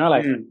it.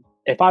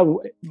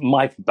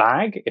 My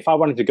bag, if I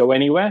wanted to go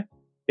anywhere,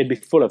 it'd be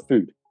full of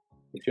food.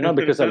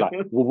 Because I'm like,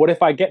 well, what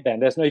if I get there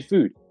and there's no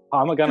food?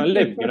 How am I going to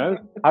live?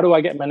 How do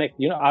I get my next?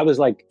 I was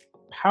like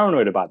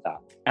paranoid about that.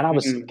 And I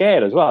was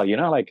scared as well.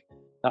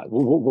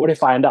 What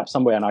if I end up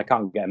somewhere and I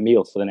can't get a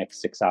meal for the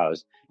next 6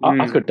 hours?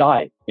 I could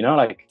die.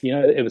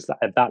 It was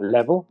at that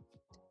level.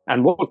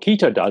 And what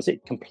keto does,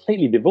 it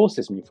completely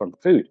divorces me from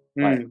food.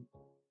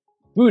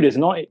 Food is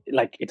not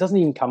it doesn't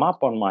even come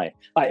up on my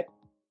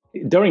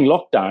during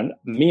lockdown.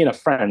 Me and a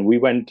friend, we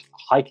went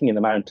hiking in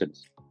the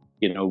mountains,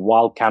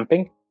 while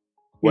camping,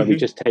 where we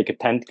just take a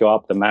tent, go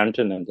up the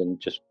mountain, and then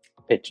just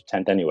pitch a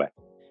tent anywhere.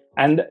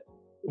 And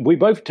we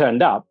both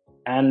turned up,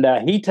 and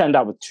he turned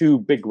up with 2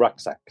 big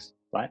rucksacks.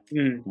 Right,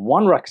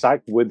 one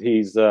rucksack with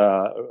his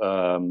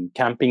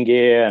camping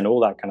gear and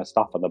all that kind of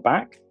stuff at the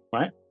back.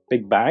 Right,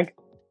 big bag.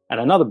 And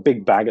another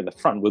big bag at the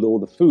front with all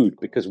the food,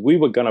 because we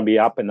were going to be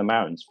up in the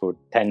mountains for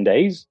 10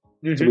 days.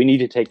 So we need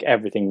to take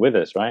everything with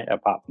us, right?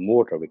 Apart from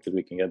water, because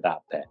we can get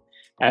that there.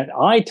 And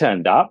I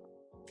turned up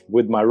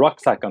with my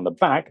rucksack on the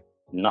back,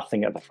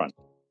 nothing at the front.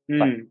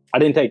 I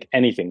didn't take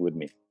anything with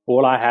me.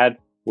 All I had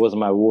was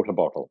my water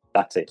bottle.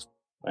 That's it.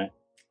 Right.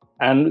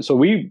 And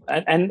so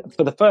and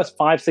for the first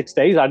 5-6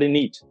 days, I didn't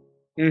eat.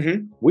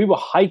 Mm-hmm. We were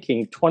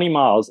hiking 20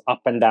 miles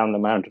up and down the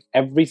mountain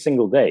every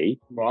single day.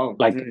 Wow.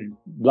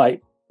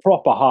 Like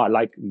proper hard,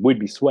 like we'd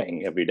be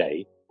sweating every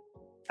day.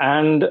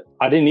 And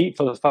I didn't eat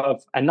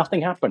and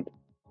nothing happened.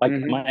 Like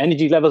my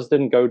energy levels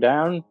didn't go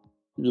down.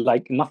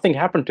 Like nothing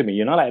happened to me,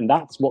 and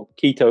that's what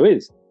keto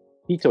is.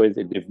 Keto is,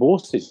 it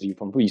divorces you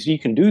from food. So you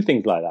can do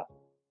things like that.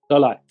 So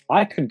like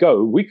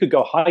we could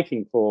go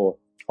hiking for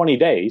 20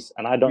 days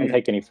and I don't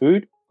take any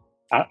food.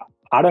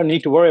 I don't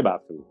need to worry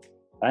about food.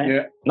 Right?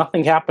 Yeah.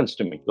 Nothing happens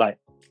to me. Like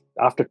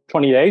after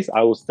 20 days,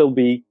 I will still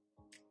be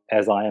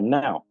as I am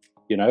now.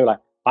 Like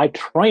I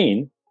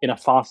train in a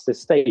fasted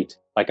state.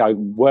 Like I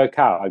work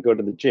out, I go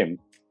to the gym,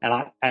 and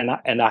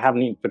I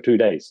haven't eaten for 2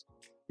 days.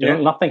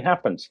 Nothing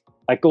happens.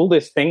 Like all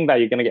this thing that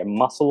you're going to get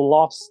muscle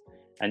loss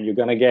and you're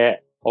going to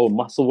get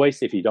muscle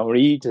waste if you don't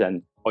eat,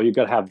 or you're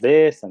going to have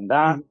this and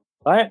that.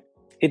 Right?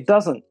 It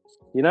doesn't.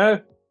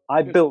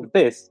 I built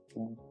this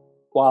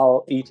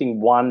while eating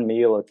 1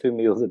 meal or 2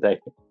 meals a day.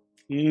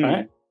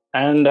 Right?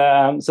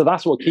 And so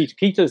that's what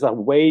keto is, the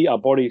way our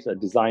bodies are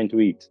designed to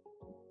eat.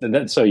 And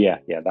then, so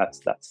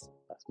that's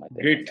my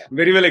thing. Great,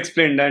 very well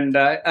explained. And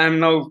I'm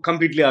now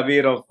completely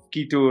aware of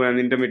keto and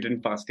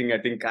intermittent fasting. I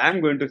think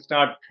I'm going to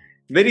start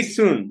very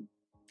soon.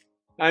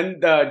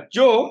 And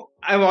Joe,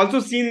 I've also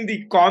seen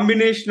the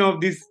combination of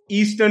these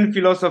Eastern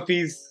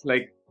philosophies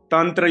like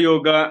Tantra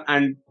Yoga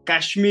and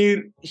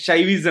Kashmir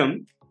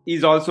Shaivism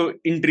is also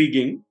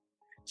intriguing.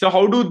 So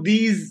how do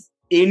these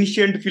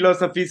ancient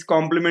philosophies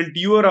complement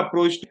your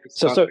approach to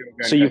So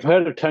you've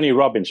heard of Tony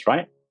Robbins,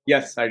 right?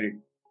 Yes, I did.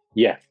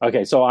 Yeah.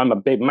 Okay. So I'm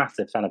a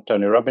massive fan of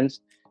Tony Robbins.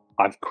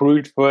 I've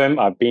crewed for him.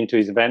 I've been to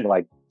his event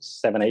like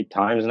 7-8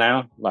 times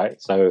now.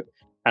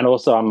 And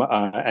also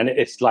and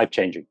it's life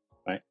changing,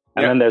 right?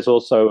 And then there's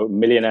also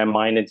Millionaire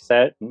Mind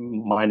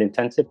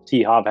Intensive,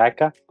 T. Harv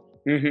Eker.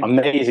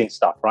 Amazing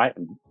stuff, right?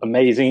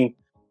 Amazing,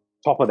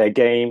 top of their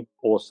game,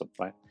 awesome,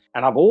 right?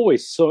 And I've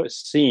always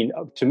seen,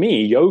 to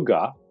me,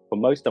 yoga for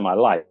most of my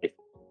life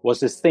was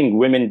this thing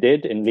women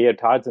did in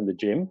leotards in the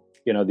gym.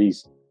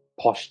 These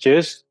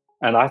postures.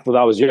 And I thought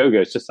that was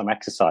yoga. It's just some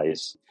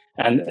exercise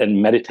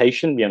and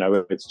meditation.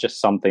 It's just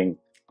something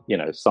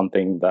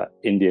that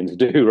Indians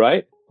do,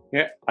 right?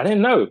 Yeah, I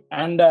didn't know,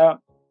 and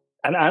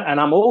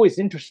I'm always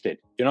interested.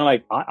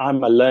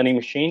 I'm a learning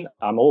machine.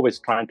 I'm always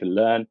trying to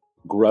learn,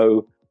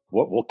 grow.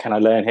 What can I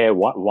learn here?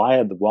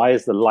 Why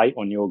is the light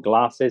on your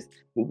glasses?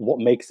 What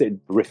makes it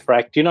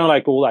refract?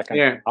 Like all that kind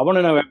of. I want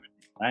to know everything,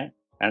 right?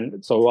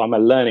 And so I'm a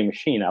learning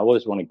machine. I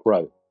always want to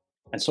grow.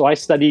 And so I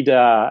studied,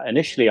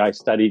 initially I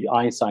studied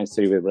Einstein's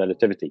theory of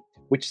relativity,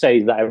 which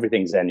says that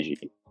everything's energy,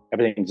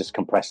 everything's just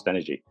compressed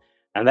energy.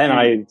 And then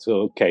I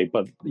thought, okay,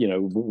 but,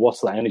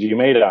 what's the energy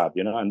made of,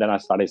 And then I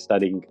started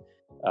studying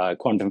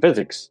quantum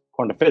physics.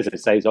 Quantum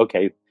physics says,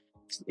 okay,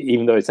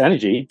 even though it's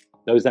energy,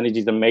 those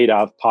energies are made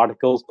out of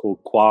particles called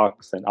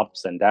quarks and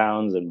ups and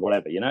downs and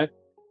whatever,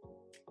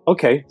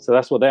 Okay, so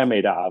that's what they're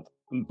made out of.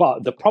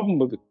 But the problem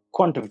with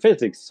quantum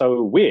physics is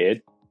so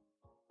weird.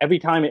 Every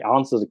time it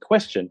answers a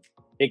question,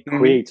 it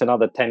creates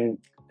another 10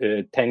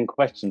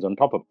 questions on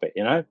top of it,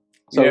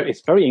 So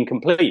it's very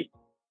incomplete.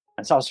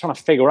 And so I was trying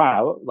to figure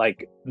out,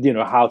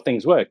 how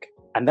things work.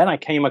 And then I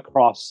came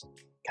across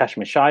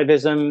Kashmir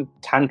Shaivism,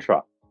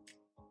 Tantra.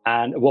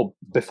 And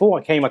before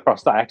I came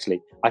across that,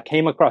 actually, I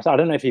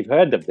don't know if you've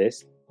heard of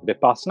this,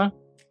 Vipassana.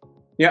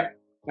 Yeah,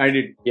 I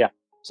did. Yeah.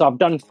 So I've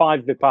done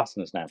 5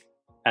 Vipassanas now.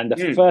 And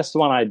the first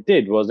one I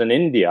did was in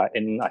India,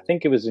 I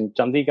think it was in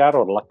Chandigarh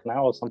or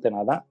Lucknow or something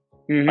like that.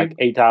 Like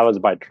 8 hours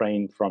by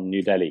train from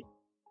New Delhi.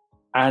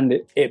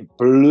 And it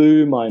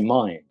blew my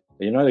mind.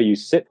 You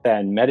sit there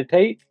and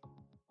meditate,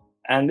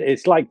 and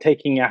it's like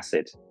taking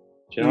acid.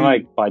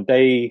 Like by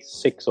day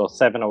 6 or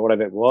 7 or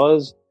whatever it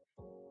was,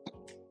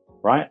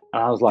 right?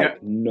 And I was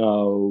like,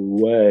 no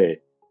way.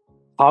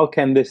 How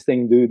can this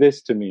thing do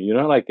this to me?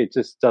 It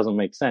just doesn't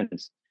make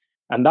sense.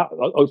 And that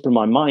opened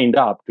my mind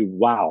up to,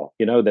 wow,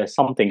 there's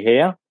something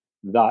here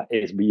that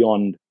is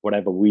beyond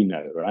whatever we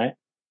know, right?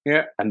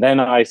 Yeah. And then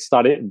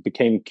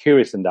became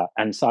curious in that.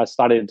 And so I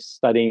started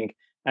studying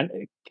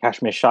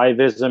Kashmir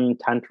Shaivism,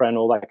 Tantra, and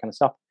all that kind of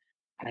stuff.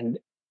 And,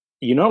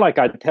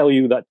 I tell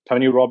you that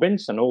Tony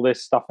Robbins and all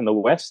this stuff in the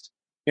West.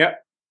 Yeah.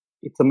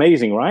 It's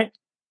amazing, right?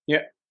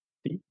 Yeah.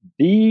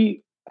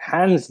 The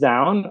hands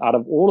down, out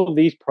of all of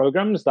these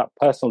programs, that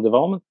personal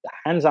development,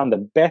 hands down, the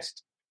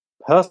best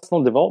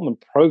personal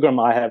development program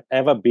I have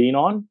ever been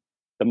on,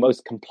 the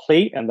most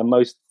complete and the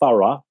most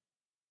thorough,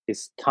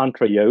 is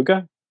Tantra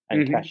Yoga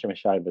and Kashmir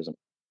Shaivism.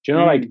 Do you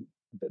know,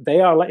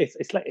 they are like,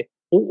 it's like,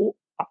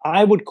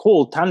 I would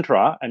call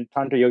Tantra and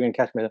Tantra Yoga and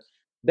Kashmir,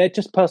 they're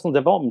just personal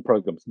development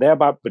programs. They're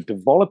about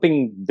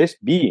developing this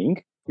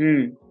being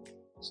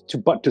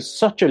to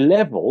such a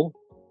level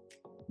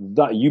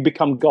that you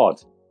become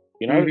God.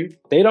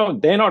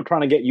 They're not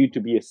trying to get you to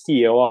be a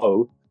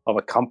CEO of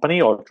a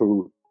company or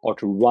to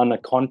run a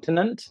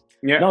continent.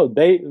 Yeah. No,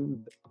 their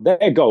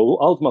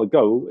ultimate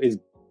goal is,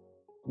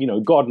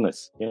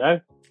 godness,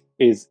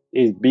 is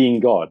being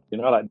God,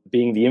 like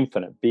being the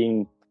infinite,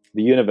 being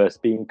the universe,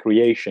 being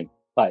creation.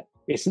 Like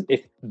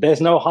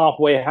there's no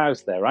halfway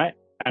house there, right?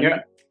 And Yeah.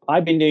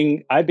 I've been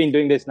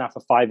doing this now for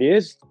 5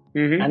 years,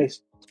 Mm-hmm. and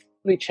it's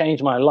totally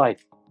changed my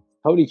life.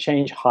 Totally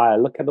changed how I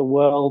look at the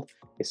world.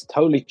 It's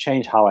totally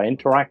changed how I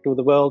interact with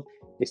the world.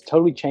 It's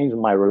totally changed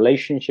my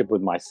relationship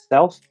with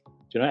myself.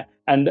 Do you know?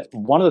 And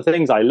one of the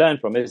things I learned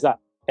from it is that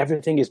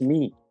everything is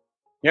me.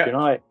 Yeah. You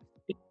know,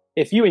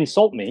 if you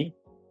insult me,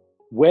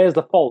 where's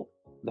the fault?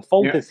 The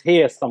fault is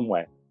here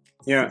somewhere.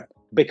 Yeah.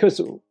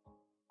 Because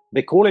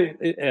they call it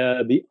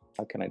the,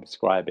 how can I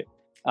describe it?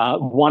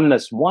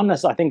 Oneness.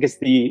 Oneness, I think, is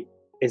the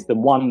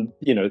one,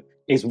 you know,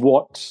 is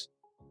what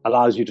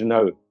allows you to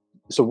know.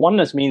 So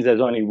oneness means there's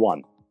only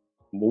one.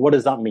 Well, what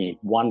does that mean?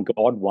 One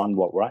God, one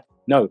what, right?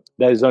 No,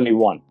 there's only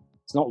one.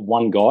 It's not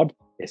one God.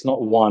 It's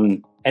not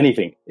one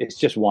anything. It's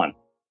just one.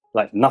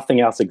 Like nothing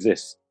else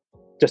exists.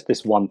 Just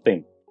this one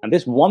thing. And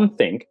this one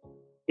thing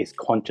is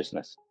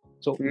consciousness.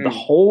 So the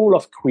whole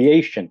of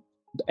creation,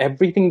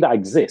 everything that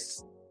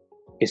exists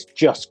is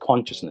just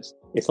consciousness.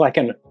 It's like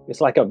a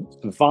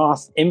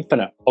vast,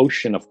 infinite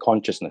ocean of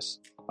consciousness,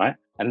 right?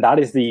 And that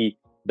is the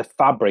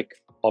fabric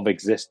of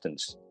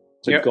existence.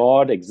 So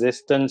God,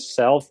 existence,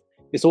 self,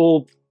 it's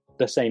all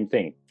the same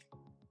thing.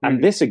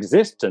 And this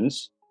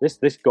existence,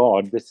 this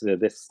God,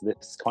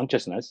 this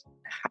consciousness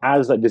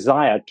has a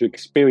desire to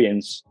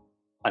experience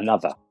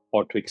another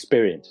or to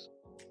experience.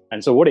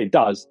 And so what it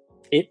does,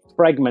 it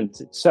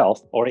fragments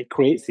itself, or it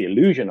creates the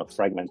illusion of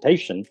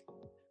fragmentation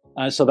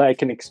so that it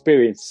can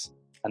experience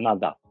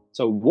another.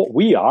 So what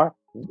we are,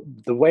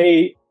 the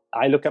way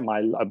I look at my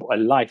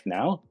life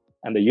now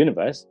and the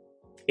universe,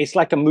 it's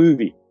like a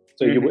movie.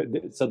 So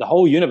so the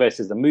whole universe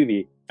is a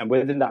movie, and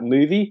within that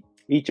movie,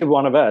 each of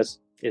one of us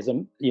is a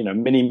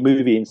mini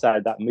movie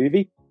inside that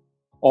movie.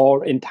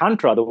 Or in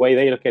Tantra, the way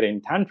they look at it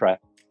in Tantra,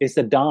 it's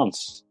a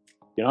dance.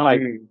 You know,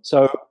 like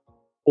so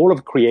all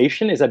of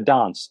creation is a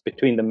dance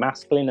between the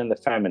masculine and the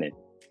feminine.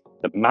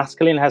 The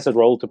masculine has a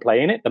role to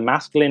play in it. The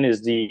masculine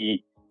is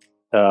the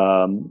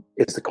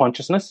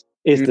consciousness,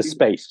 is the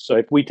space. So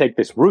if we take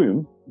this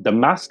room, the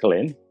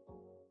masculine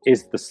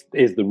is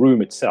the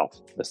room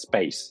itself, the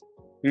space.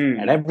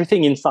 And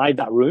everything inside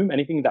that room,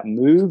 anything that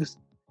moves,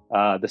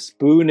 the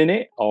spoon in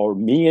it or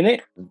me in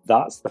it,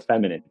 that's the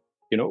feminine.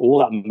 You know, all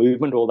that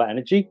movement, all that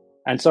energy.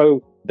 And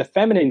so the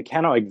feminine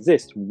cannot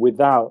exist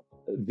without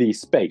the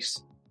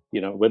space, you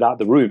know, without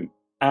the room.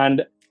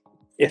 And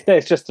if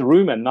there's just the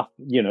room and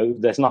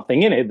there's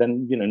nothing in it,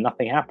 then,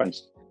 nothing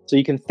happens. So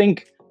you can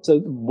think,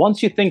 so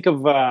once you think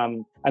of,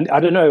 and I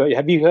don't know,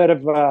 have you heard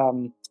of,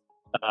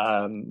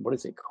 what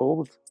is it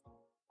called?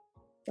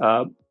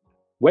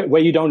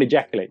 Where you don't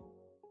ejaculate.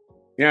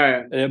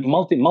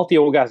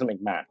 Multi-orgasmic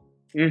man.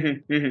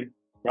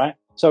 Right?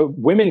 So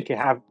women can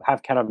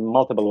have kind of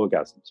multiple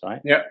orgasms,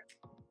 right?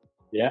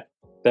 Yeah.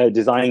 They're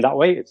designed that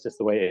way. It's just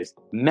the way it is.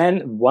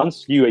 Men,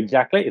 once you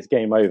ejaculate, it's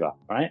game over,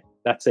 right?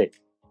 That's it.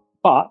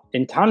 But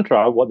in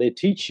Tantra, what they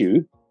teach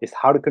you is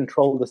how to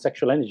control the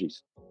sexual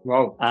energies.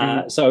 Wow.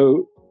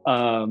 So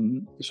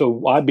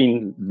I've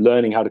been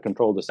learning how to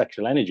control the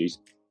sexual energies.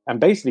 And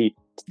basically,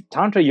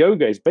 Tantra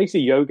Yoga is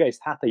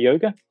Hatha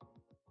Yoga.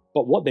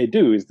 But what they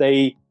do is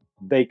they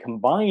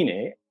combine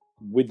it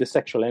with the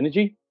sexual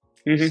energy.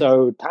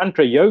 So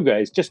Tantra Yoga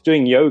is just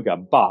doing yoga,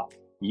 but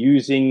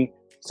using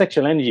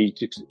sexual energy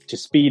to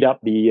speed up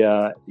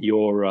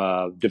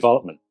your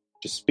development,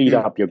 to speed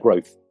up your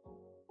growth.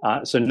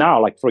 So now,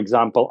 like for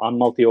example, I'm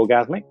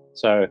multi-orgasmic.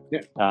 So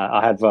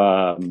I have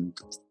a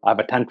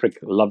tantric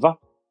lover,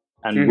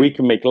 and we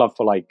can make love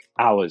for like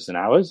hours and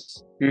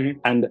hours.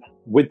 And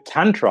with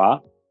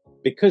Tantra,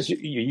 because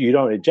you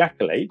don't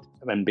ejaculate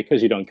and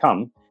because you don't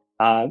come,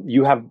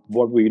 you have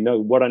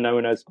what are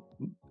known as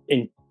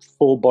in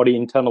full body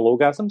internal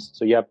orgasms.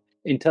 So you have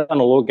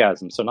internal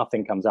orgasms, so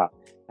nothing comes out,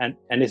 and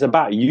it's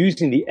about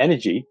using the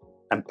energy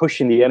and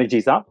pushing the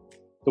energies up.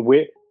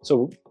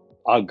 So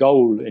our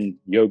goal in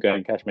yoga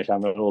and Kashmir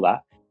Shama and all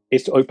that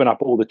is to open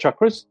up all the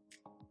chakras,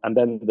 and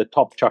then the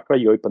top chakra,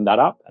 you open that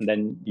up, and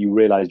then you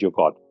realize you're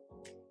God,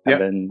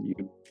 and then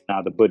you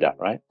now the Buddha,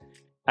 right?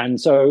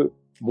 And so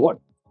what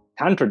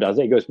Tantra does,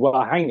 it goes,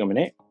 well, hang on a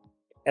minute.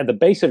 At the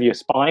base of your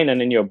spine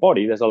and in your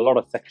body, there's a lot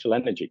of sexual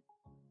energy,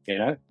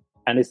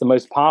 and it's the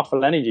most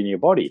powerful energy in your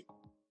body.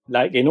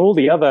 Like in all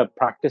the other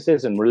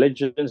practices and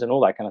religions and all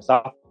that kind of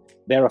stuff,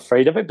 they're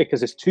afraid of it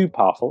because it's too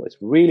powerful. It's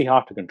really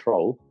hard to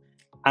control,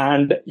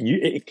 and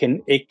it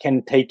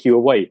can take you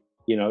away.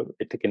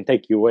 It can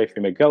take you away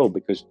from your goal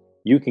because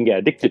you can get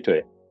addicted to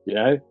it.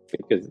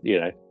 Because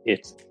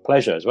it's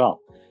pleasure as well.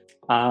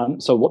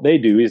 So what they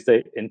do is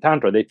in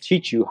Tantra, they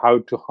teach you how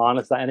to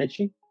harness that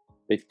energy.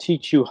 They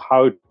teach you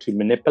how to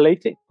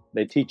manipulate it.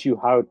 They teach you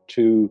how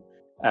to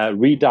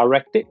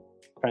redirect it,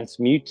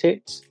 transmute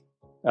it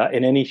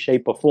in any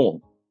shape or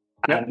form.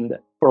 And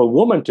for a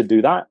woman to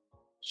do that,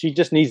 she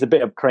just needs a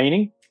bit of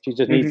training. She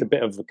just needs a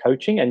bit of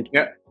coaching, and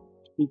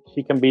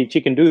she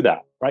can do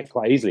that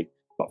quite easily.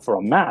 But for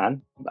a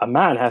man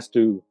has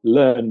to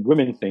learn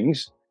women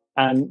things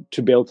and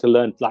to be able to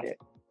learn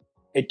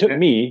it took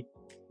me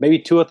maybe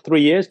 2 or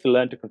 3 years to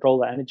learn to control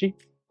that energy.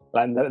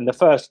 In the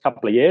first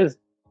couple of years,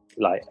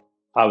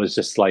 I was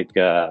just like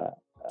a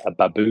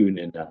baboon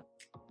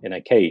in in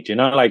a cage, you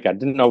know, like I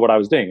didn't know what I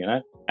was doing, you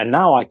know, and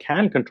now I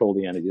can control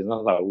the energies. And I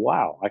was like,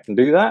 wow, I can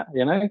do that,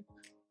 you know.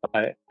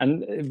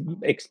 And it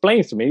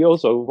explains to me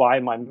also why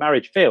my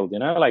marriage failed, you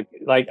know,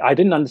 like I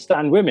didn't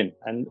understand women.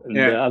 And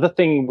the other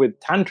thing with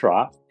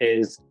Tantra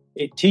is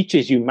it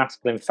teaches you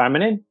masculine,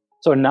 feminine.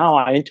 So now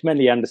I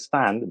intimately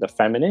understand the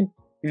feminine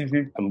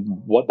and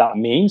what that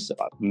means,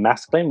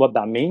 masculine, what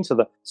that means.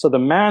 So the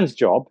man's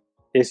job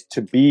is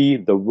to be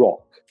the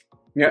rock,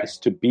 is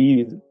to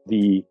be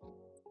the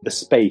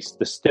space,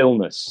 the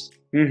stillness,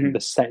 the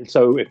sense.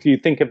 So if you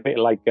think of it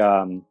like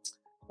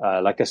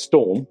a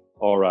storm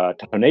or a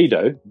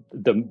tornado,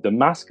 the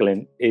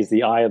masculine is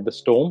the eye of the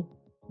storm,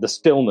 the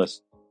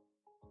stillness.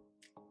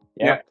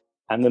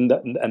 And then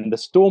the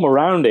storm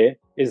around it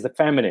is the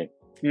feminine.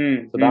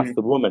 So that's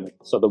the woman.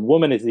 So the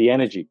woman is the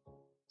energy.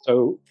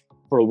 So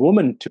for a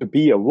woman to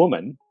be a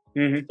woman,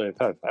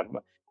 so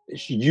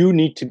you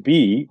need to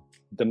be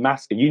the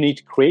masculine. You need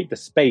to create the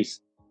space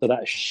so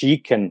that she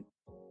can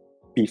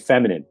be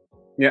feminine.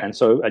 And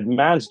so a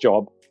man's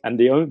job, and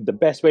the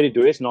best way to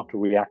do it is not to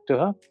react to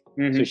her.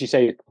 So she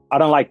says, I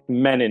don't like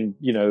men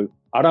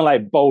I don't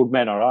like bold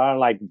men, or I don't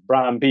like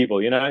brown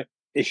people, you know,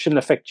 it shouldn't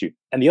affect you.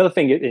 And the other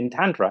thing in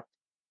Tantra,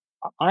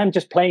 I'm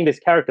just playing this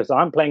character. So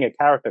I'm playing a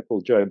character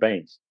called Joe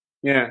Bains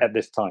at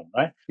this time,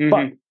 right?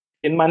 But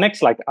in my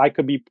next life, I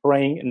could be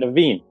praying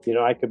Naveen, you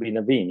know, I could be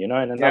Naveen, you know,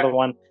 and another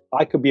one,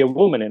 I could be a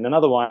woman. In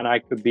another one, I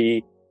could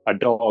be a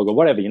dog or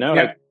whatever, you know,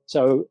 like,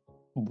 so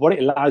what it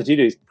allows you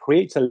to do is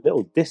creates a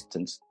little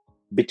distance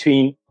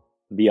between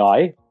the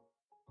I,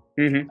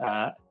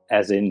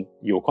 as in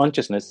your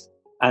consciousness,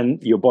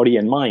 and your body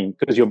and mind,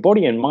 because your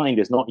body and mind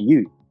is not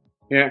you.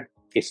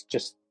 It's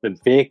just the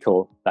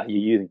vehicle that you're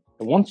using.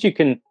 And once you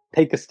can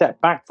take a step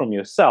back from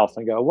yourself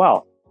and go,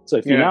 well, so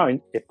if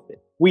if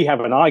we have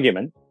an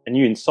argument and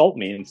you insult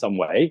me in some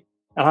way,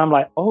 and I'm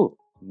like, oh,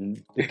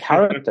 the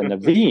character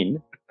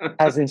Naveen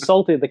has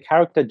insulted the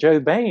character Joe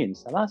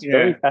Bains, and that's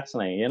very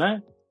fascinating, you know.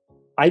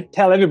 I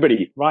tell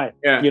everybody, right?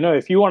 You know,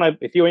 if you're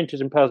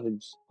interested in person,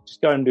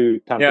 just go and do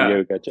Tantra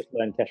Yoga, just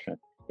learn Teshran.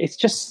 It's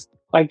just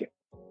like,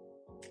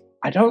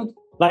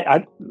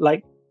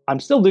 I'm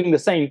still doing the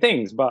same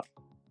things, but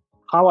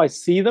how I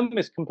see them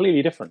is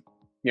completely different.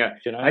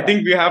 You know, I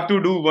think we have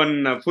to do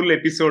one full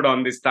episode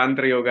on this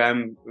Tantra Yoga.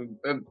 I'm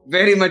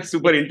very much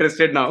super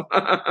interested now.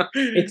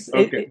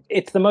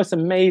 It's the most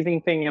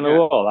amazing thing in the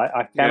world.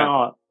 I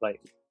cannot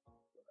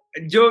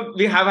Joe,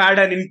 we have had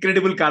an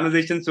incredible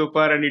conversation so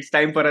far, and it's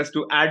time for us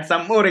to add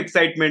some more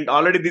excitement.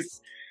 Already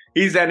this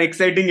is an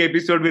exciting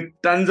episode with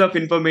tons of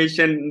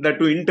information,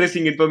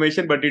 interesting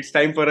information, but it's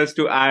time for us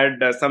to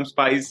add some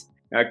spice,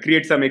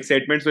 create some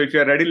excitement. So if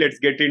you're ready, let's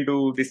get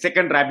into the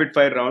second rapid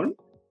fire round.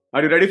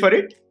 Are you ready for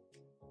it?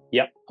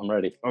 Yep, I'm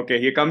ready.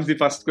 Okay, here comes the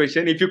first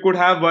question. If you could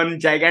have one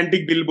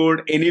gigantic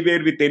billboard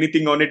anywhere with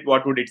anything on it,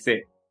 what would it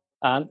say?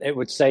 It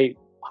would say,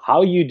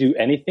 how you do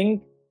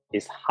anything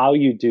is how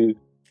you do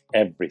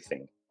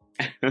everything.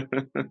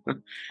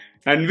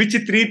 And which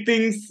three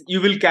things you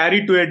will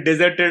carry to a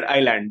deserted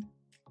island?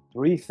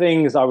 Three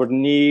things I would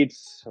need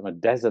on a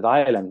desert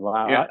island.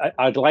 Wow.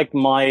 I'd like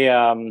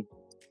my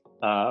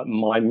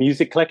my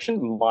music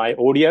collection, my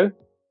audio,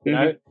 you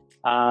know.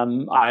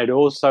 I'd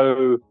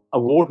also, a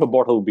water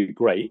bottle would be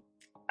great.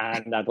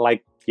 And I'd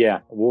like,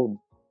 and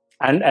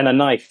a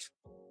knife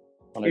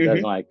on a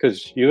desert island,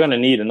 because you're going to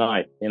need a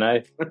knife, you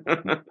know,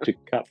 to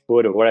cut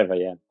wood or whatever.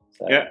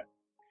 So.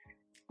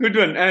 Good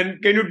one.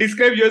 And can you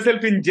describe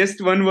yourself in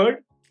just one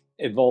word?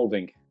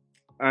 Evolving.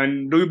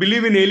 And do you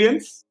believe in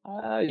aliens?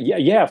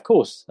 Yeah, of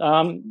course.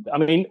 I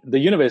mean, the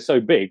universe is so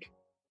big,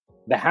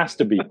 there has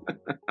to be.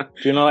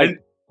 Do you know, like,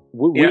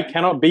 we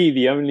cannot be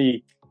the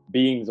only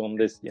beings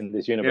in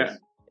this universe.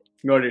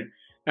 Got it.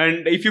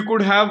 And if you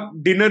could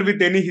have dinner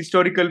with any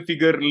historical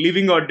figure,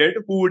 living or dead,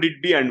 who would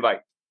it be and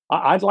why?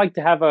 I'd like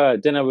to have a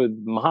dinner with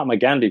Mahatma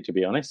Gandhi, to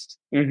be honest.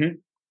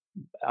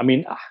 I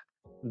mean,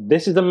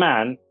 this is a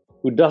man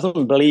who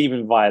doesn't believe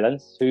in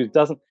violence,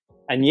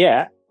 and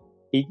yet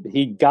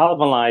he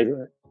galvanized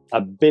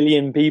 1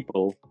 billion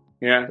people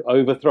to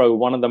overthrow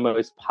one of the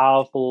most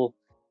powerful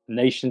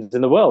nations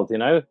in the world, you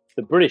know,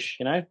 the British,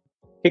 you know,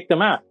 kick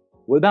them out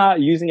without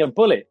using a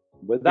bullet,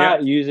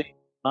 without using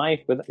a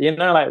knife, you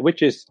know, like,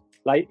 which is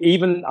like,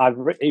 even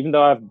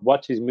though I've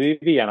watched his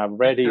movie and I've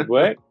read his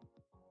work,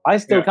 I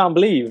still can't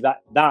believe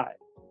that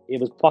it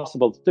was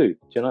possible to do.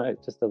 You know, it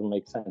just doesn't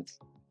make sense.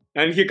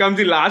 And here comes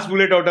the last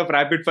bullet out of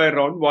rapid fire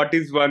round. What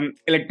is one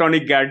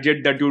electronic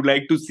gadget that you'd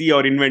like to see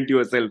or invent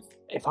yourself?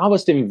 If I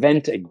was to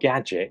invent a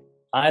gadget,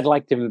 I'd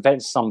like to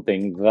invent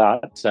something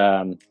that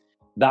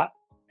that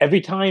every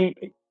time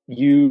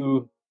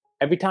you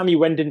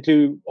went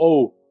into,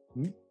 oh,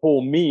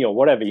 for me or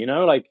whatever, you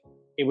know, like,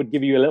 it would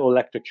give you a little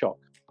electric shock.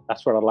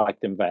 That's what I'd like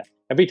to invent.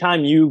 Every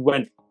time you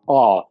went,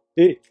 oh,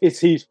 it's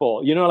his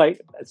fault, you know,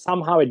 like,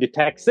 somehow it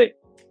detects it,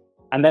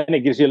 and then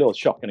it gives you a little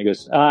shock, and it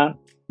goes,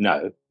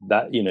 no,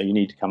 that, you know, you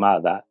need to come out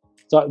of that.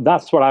 So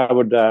that's what I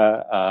would,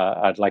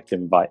 I'd like to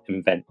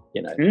invent,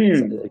 you know, a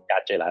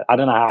gadget. I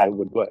don't know how it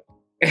would work.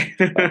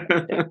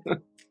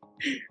 But,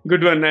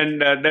 Good one.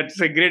 And that's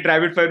a great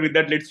rapid fire. With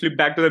that, let's flip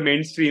back to the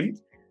mainstream.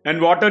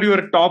 And what are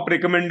your top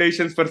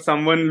recommendations for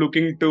someone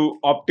looking to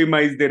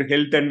optimize their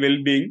health and well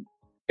being,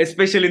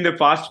 especially in the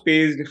fast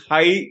paced,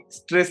 high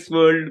stress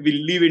world we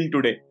live in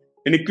today?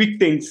 Any quick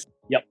things?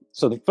 Yep.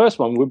 So the first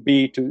one would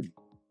be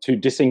to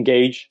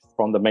disengage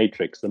from the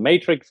matrix. The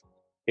matrix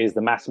is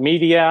the mass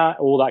media,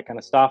 all that kind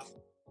of stuff,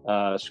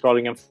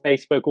 scrolling on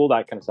Facebook, all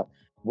that kind of stuff.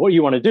 What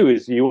you want to do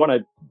is you want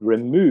to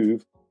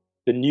remove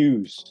the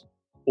news,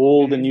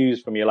 all the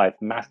news from your life,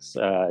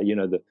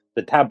 the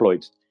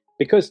tabloids,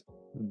 because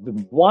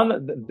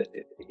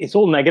it's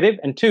all negative,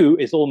 and two,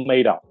 it's all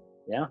made up.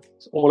 Yeah,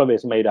 all of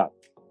it's made up.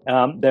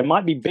 There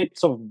might be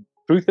bits of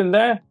truth in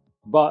there,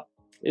 but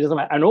it doesn't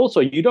matter. And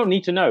also, you don't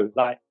need to know.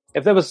 Like,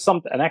 if there was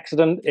an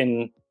accident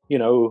in,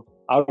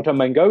 outer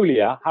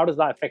Mongolia, how does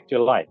that affect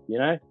your life?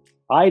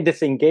 I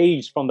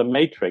disengaged from the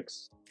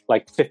matrix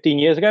like 15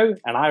 years ago,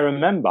 and I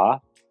remember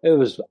it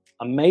was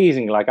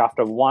amazing. Like,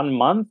 after 1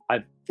 month,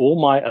 all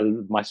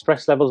my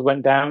stress levels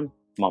went down,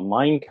 my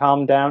mind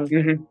calmed down.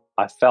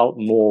 I felt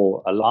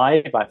more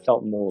alive. I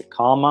felt more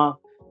calmer.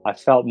 I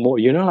felt more,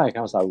 I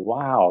was like,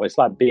 wow, it's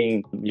like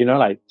being,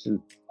 like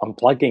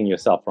unplugging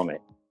yourself from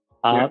it.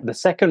 The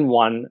second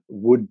one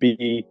would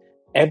be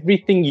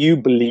everything you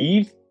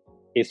believe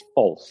is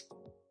false.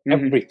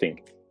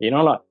 Everything,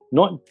 not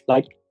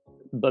like,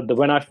 but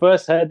when I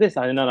first heard this,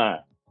 no,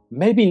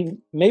 maybe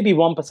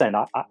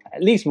 1%,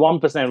 at least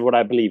 1% of what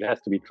I believe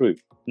has to be true.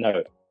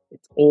 No,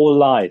 it's all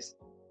lies.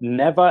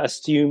 Never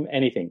assume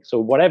anything. So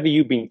whatever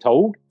you've been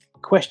told,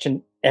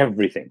 question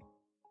everything.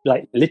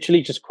 Like,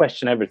 literally just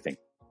question everything.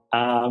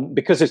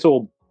 Because it's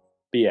all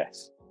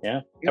BS.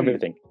 Yeah,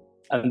 everything.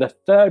 And the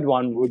third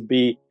one would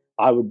be,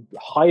 I would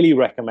highly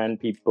recommend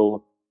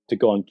people to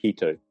go on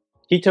keto.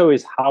 Keto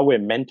is how we're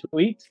meant to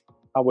eat.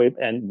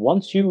 And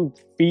once you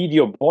feed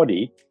your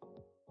body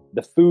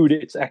the food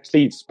it's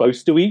actually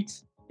supposed to eat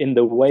in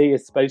the way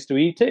it's supposed to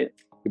eat it,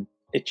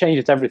 it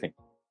changes everything.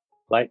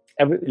 Like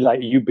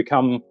you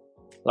become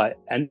like,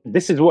 and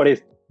this is what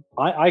is,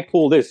 I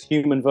call this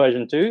human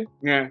version 2.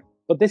 Yeah.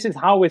 But this is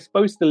how we're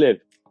supposed to live,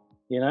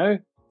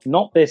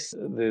 not this,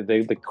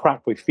 the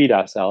crap we feed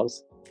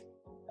ourselves.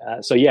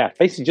 So yeah,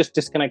 basically just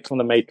disconnect from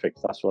the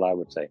matrix. That's what I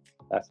would say.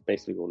 That's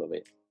basically all of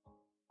it.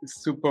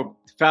 Super.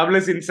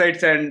 Fabulous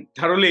insights, and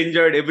thoroughly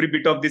enjoyed every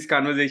bit of this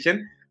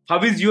conversation.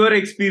 How is your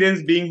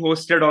experience being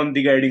hosted on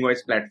the Guiding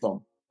Voice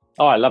platform?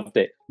 Oh, I loved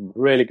it.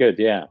 Really good.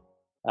 Yeah.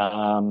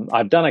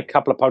 I've done a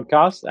couple of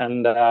podcasts,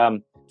 and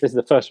this is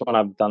the first one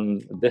I've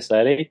done this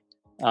early.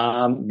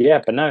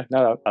 But no,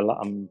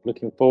 I'm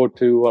looking forward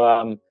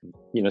to,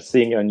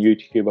 seeing it on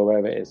YouTube or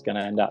wherever it's going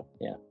to end up.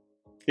 Yeah.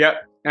 Yeah.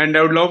 And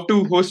I would love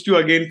to host you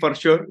again for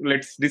sure.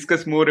 Let's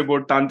discuss more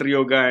about Tantra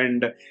Yoga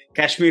and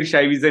Kashmir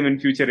Shaivism in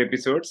future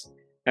episodes.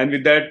 And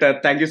with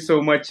that, thank you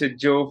so much,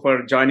 Joe,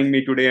 for joining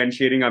me today and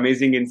sharing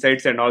amazing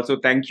insights. And also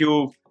thank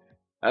you,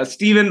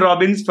 Stephen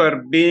Robbins, for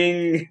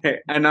being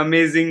an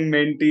amazing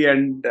mentee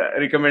and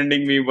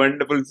recommending me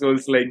wonderful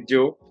souls like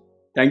Joe.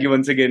 Thank you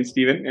once again,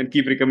 Stephen, and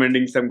keep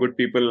recommending some good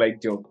people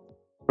like Joe.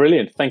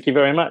 Brilliant. Thank you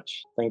very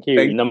much. Thank you.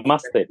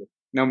 Namaste.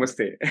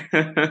 Namaste.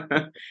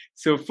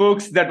 So,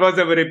 folks, that was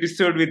our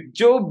episode with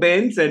Joe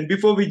Bains. And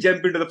before we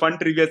jump into the fun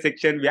trivia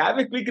section, we have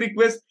a quick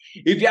request.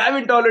 If you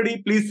haven't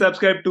already, please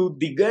subscribe to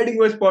the Guiding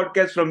Voice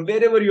podcast from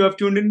wherever you have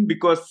tuned in,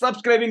 because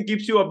subscribing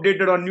keeps you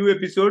updated on new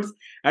episodes.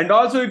 And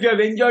also, if you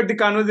have enjoyed the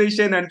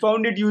conversation and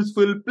found it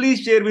useful,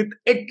 please share with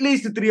at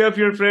least 3 of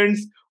your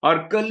friends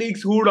or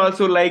colleagues who would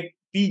also like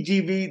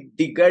TGV,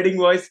 the Guiding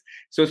Voice.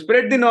 So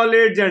spread the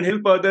knowledge and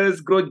help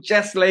others grow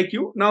just like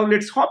you. Now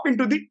let's hop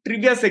into the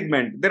trivia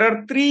segment. There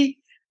are 3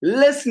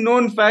 less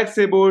known facts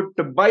about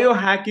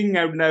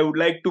biohacking, and I would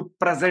like to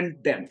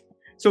present them.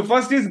 So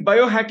first is,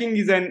 biohacking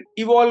is an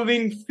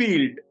evolving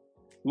field.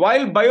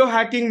 While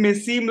biohacking may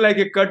seem like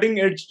a cutting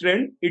edge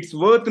trend, it's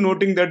worth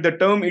noting that the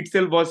term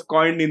itself was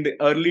coined in the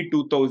early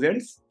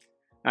 2000s.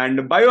 And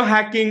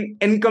biohacking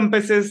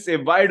encompasses a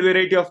wide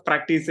variety of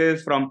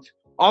practices, from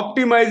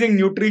optimizing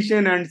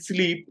nutrition and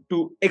sleep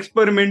to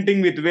experimenting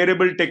with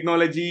wearable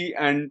technology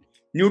and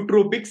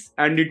nootropics,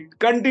 and it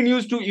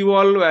continues to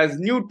evolve as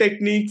new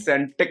techniques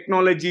and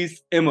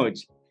technologies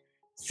emerge.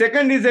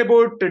 Second is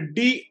about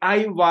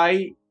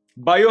DIY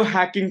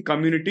biohacking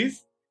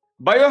communities.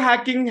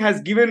 Biohacking has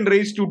given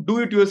rise to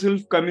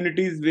do-it-yourself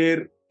communities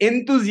where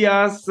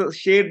enthusiasts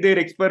share their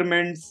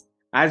experiments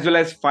as well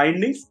as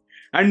findings,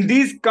 and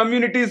these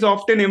communities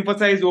often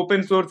emphasize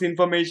open source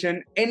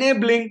information,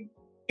 enabling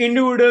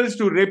individuals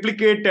to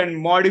replicate and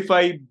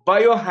modify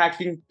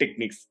biohacking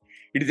techniques.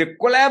 It is a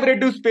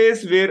collaborative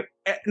space where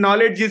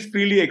knowledge is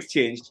freely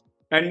exchanged.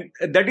 And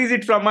that is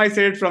it from my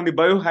side from the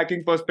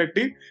biohacking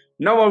perspective.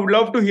 Now I would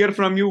love to hear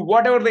from you.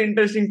 Whatever the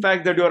interesting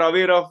facts that you are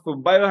aware of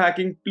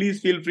biohacking, please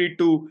feel free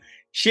to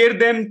share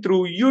them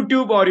through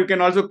YouTube, or you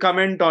can also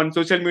comment on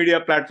social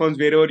media platforms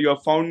wherever you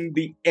have found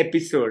the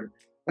episode.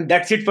 And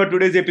that's it for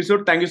today's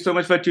episode. Thank you so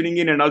much for tuning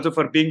in and also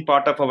for being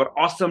part of our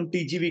awesome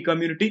TGV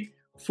community.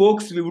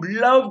 Folks, we would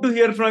love to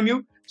hear from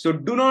you. So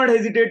do not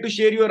hesitate to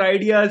share your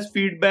ideas,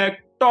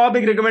 feedback,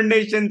 topic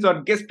recommendations or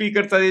guest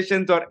speaker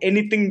suggestions or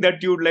anything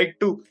that you'd like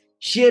to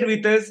share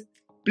with us,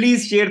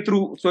 please share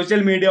through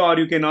social media, or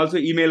you can also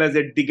email us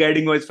at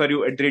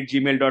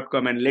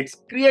theguidingvoiceforyou@gmail.com, and let's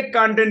create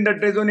content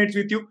that resonates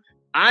with you.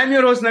 I'm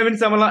your host Navin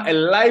Samala, a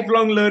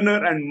lifelong learner,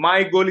 and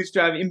my goal is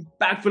to have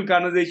impactful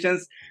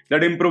conversations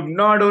that improve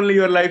not only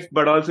your life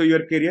but also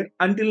your career.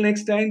 Until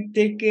next time,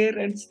 take care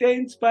and stay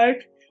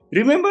inspired.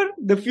 Remember,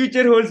 the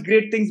future holds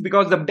great things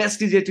because the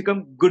best is yet to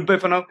come. Goodbye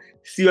for now.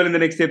 See you all in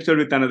the next episode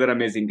with another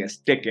amazing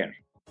guest. Take care.